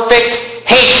with perfect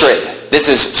hatred. This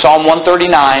is Psalm 139,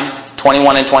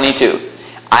 21 and 22.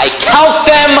 I count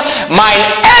them mine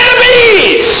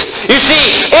enemies. You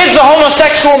see, is the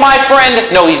homosexual my friend?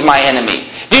 No, he's my enemy.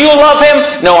 Do you love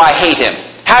him? No, I hate him.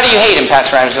 How do you hate him,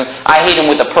 Pastor Anderson? I hate him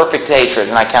with a perfect hatred,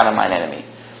 and I count him mine enemy.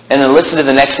 And then listen to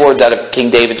the next words out of King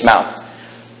David's mouth.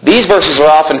 These verses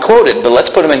are often quoted, but let's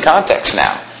put them in context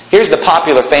now. Here's the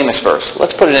popular famous verse.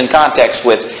 Let's put it in context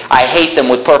with, I hate them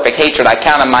with perfect hatred. I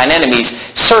count them mine enemies.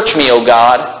 Search me, O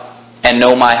God, and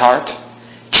know my heart.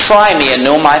 Try me and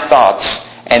know my thoughts,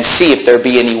 and see if there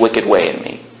be any wicked way in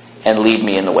me, and lead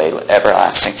me in the way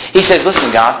everlasting. He says,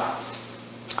 listen, God,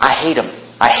 I hate them.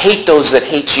 I hate those that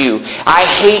hate you. I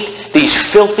hate these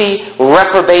filthy,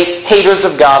 reprobate haters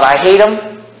of God. I hate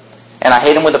them. And I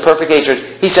hate him with a perfect hatred.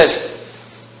 He says,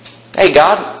 hey,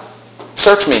 God,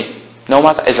 search me.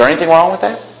 Is there anything wrong with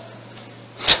that?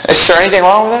 Is there anything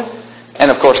wrong with that? And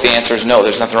of course the answer is no,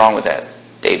 there's nothing wrong with that,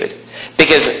 David.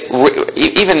 Because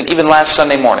even last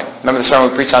Sunday morning, remember the sermon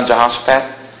we preached on Jehoshaphat?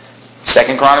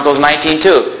 2 Chronicles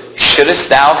 19:2. Shouldest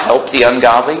thou help the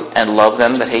ungodly and love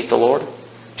them that hate the Lord?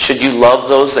 Should you love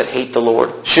those that hate the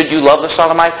Lord? Should you love the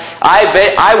Sodomite?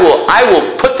 I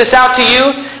will put this out to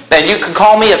you. And you can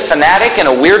call me a fanatic and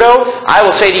a weirdo. I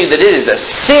will say to you that it is a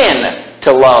sin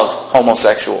to love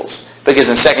homosexuals. Because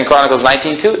in 2 Chronicles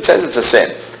 19:2 it says it's a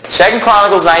sin. 2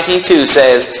 Chronicles 19:2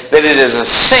 says that it is a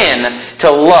sin to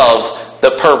love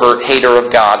the pervert, hater of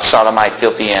God, sodomite,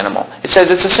 filthy animal. It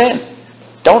says it's a sin.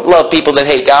 Don't love people that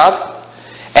hate God.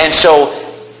 And so,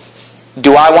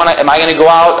 am I going to go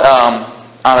out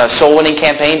on a soul winning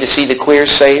campaign to see the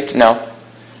queers saved? No,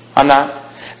 I'm not.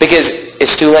 Because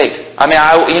it's too late. I mean,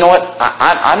 you know what?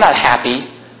 I'm not happy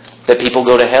that people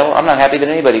go to hell. I'm not happy that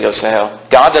anybody goes to hell.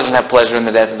 God doesn't have pleasure in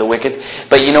the death of the wicked.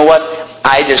 But you know what?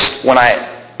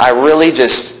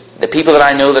 The people that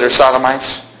I know that are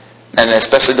sodomites, and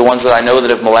especially the ones that I know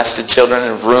that have molested children and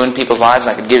have ruined people's lives,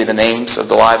 and I could give you the names of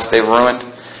the lives they've ruined.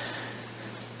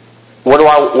 What do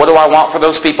I want for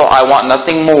those people? I want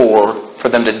nothing more for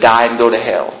them to die and go to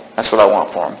hell. That's what I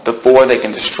want for them, before they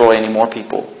can destroy any more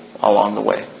people along the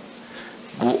way.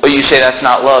 You say that's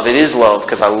not love. It is love,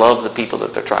 because I love the people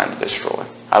that they're trying to destroy.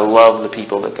 I love the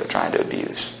people that they're trying to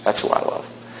abuse. That's who I love.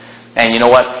 And you know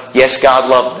what? Yes, God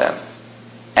loved them.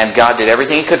 And God did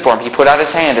everything He could for them. He put out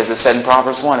His hand, as it said in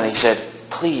Proverbs 1, and He said,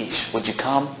 please, would you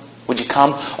come? Would you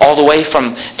come all the way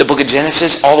from the book of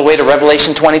Genesis, all the way to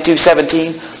Revelation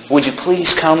 22:17? Would you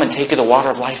please come and take of the water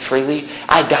of life freely?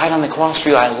 I died on the cross for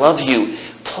you. I love you.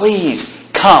 Please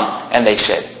come. And they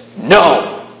said,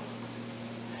 no.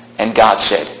 And God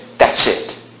said, that's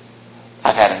it.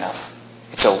 I've had enough.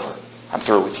 It's over. I'm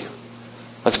through with you.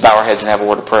 Let's bow our heads and have a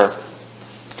word of prayer.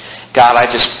 God,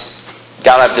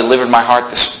 I've delivered my heart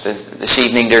this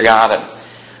evening, dear God. And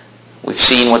we've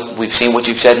seen what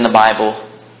you've said in the Bible.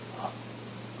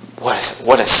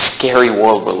 What a scary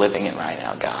world we're living in right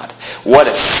now, God. What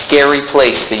a scary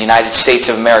place the United States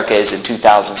of America is in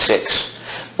 2006.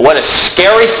 What a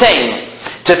scary thing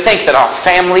to think that our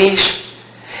families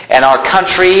and our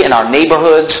country and our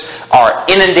neighborhoods are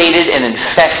inundated and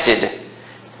infested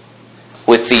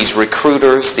with these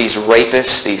recruiters, these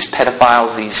rapists, these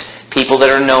pedophiles, these people that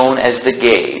are known as the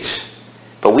gays.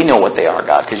 But we know what they are,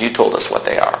 God, because you told us what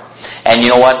they are. And you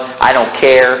know what? I don't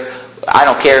care. I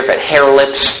don't care if it hair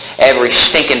lips every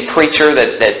stinking preacher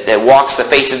that walks the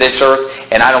face of this earth,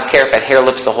 and I don't care if it hair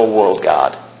lips the whole world,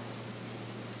 God.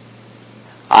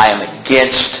 I am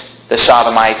against the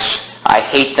Sodomites. I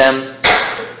hate them.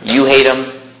 You hate them.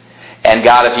 And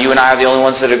God, if you and I are the only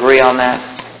ones that agree on that,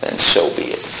 then so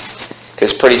be it.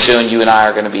 Because pretty soon you and I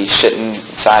are going to be sitting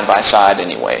side by side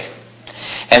anyway.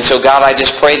 And so God, I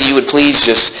just pray that you would please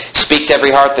just speak to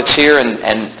every heart that's here and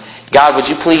God, would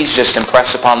you please just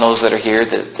impress upon those that are here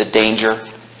the danger,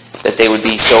 that they would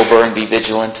be sober and be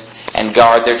vigilant and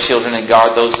guard their children and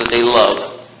guard those that they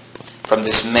love from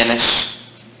this menace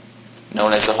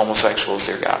known as the homosexuals,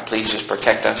 dear God. Please just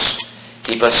protect us.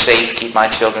 Keep us safe. Keep my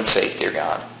children safe, dear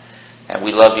God. And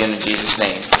we love you in Jesus'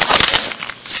 name.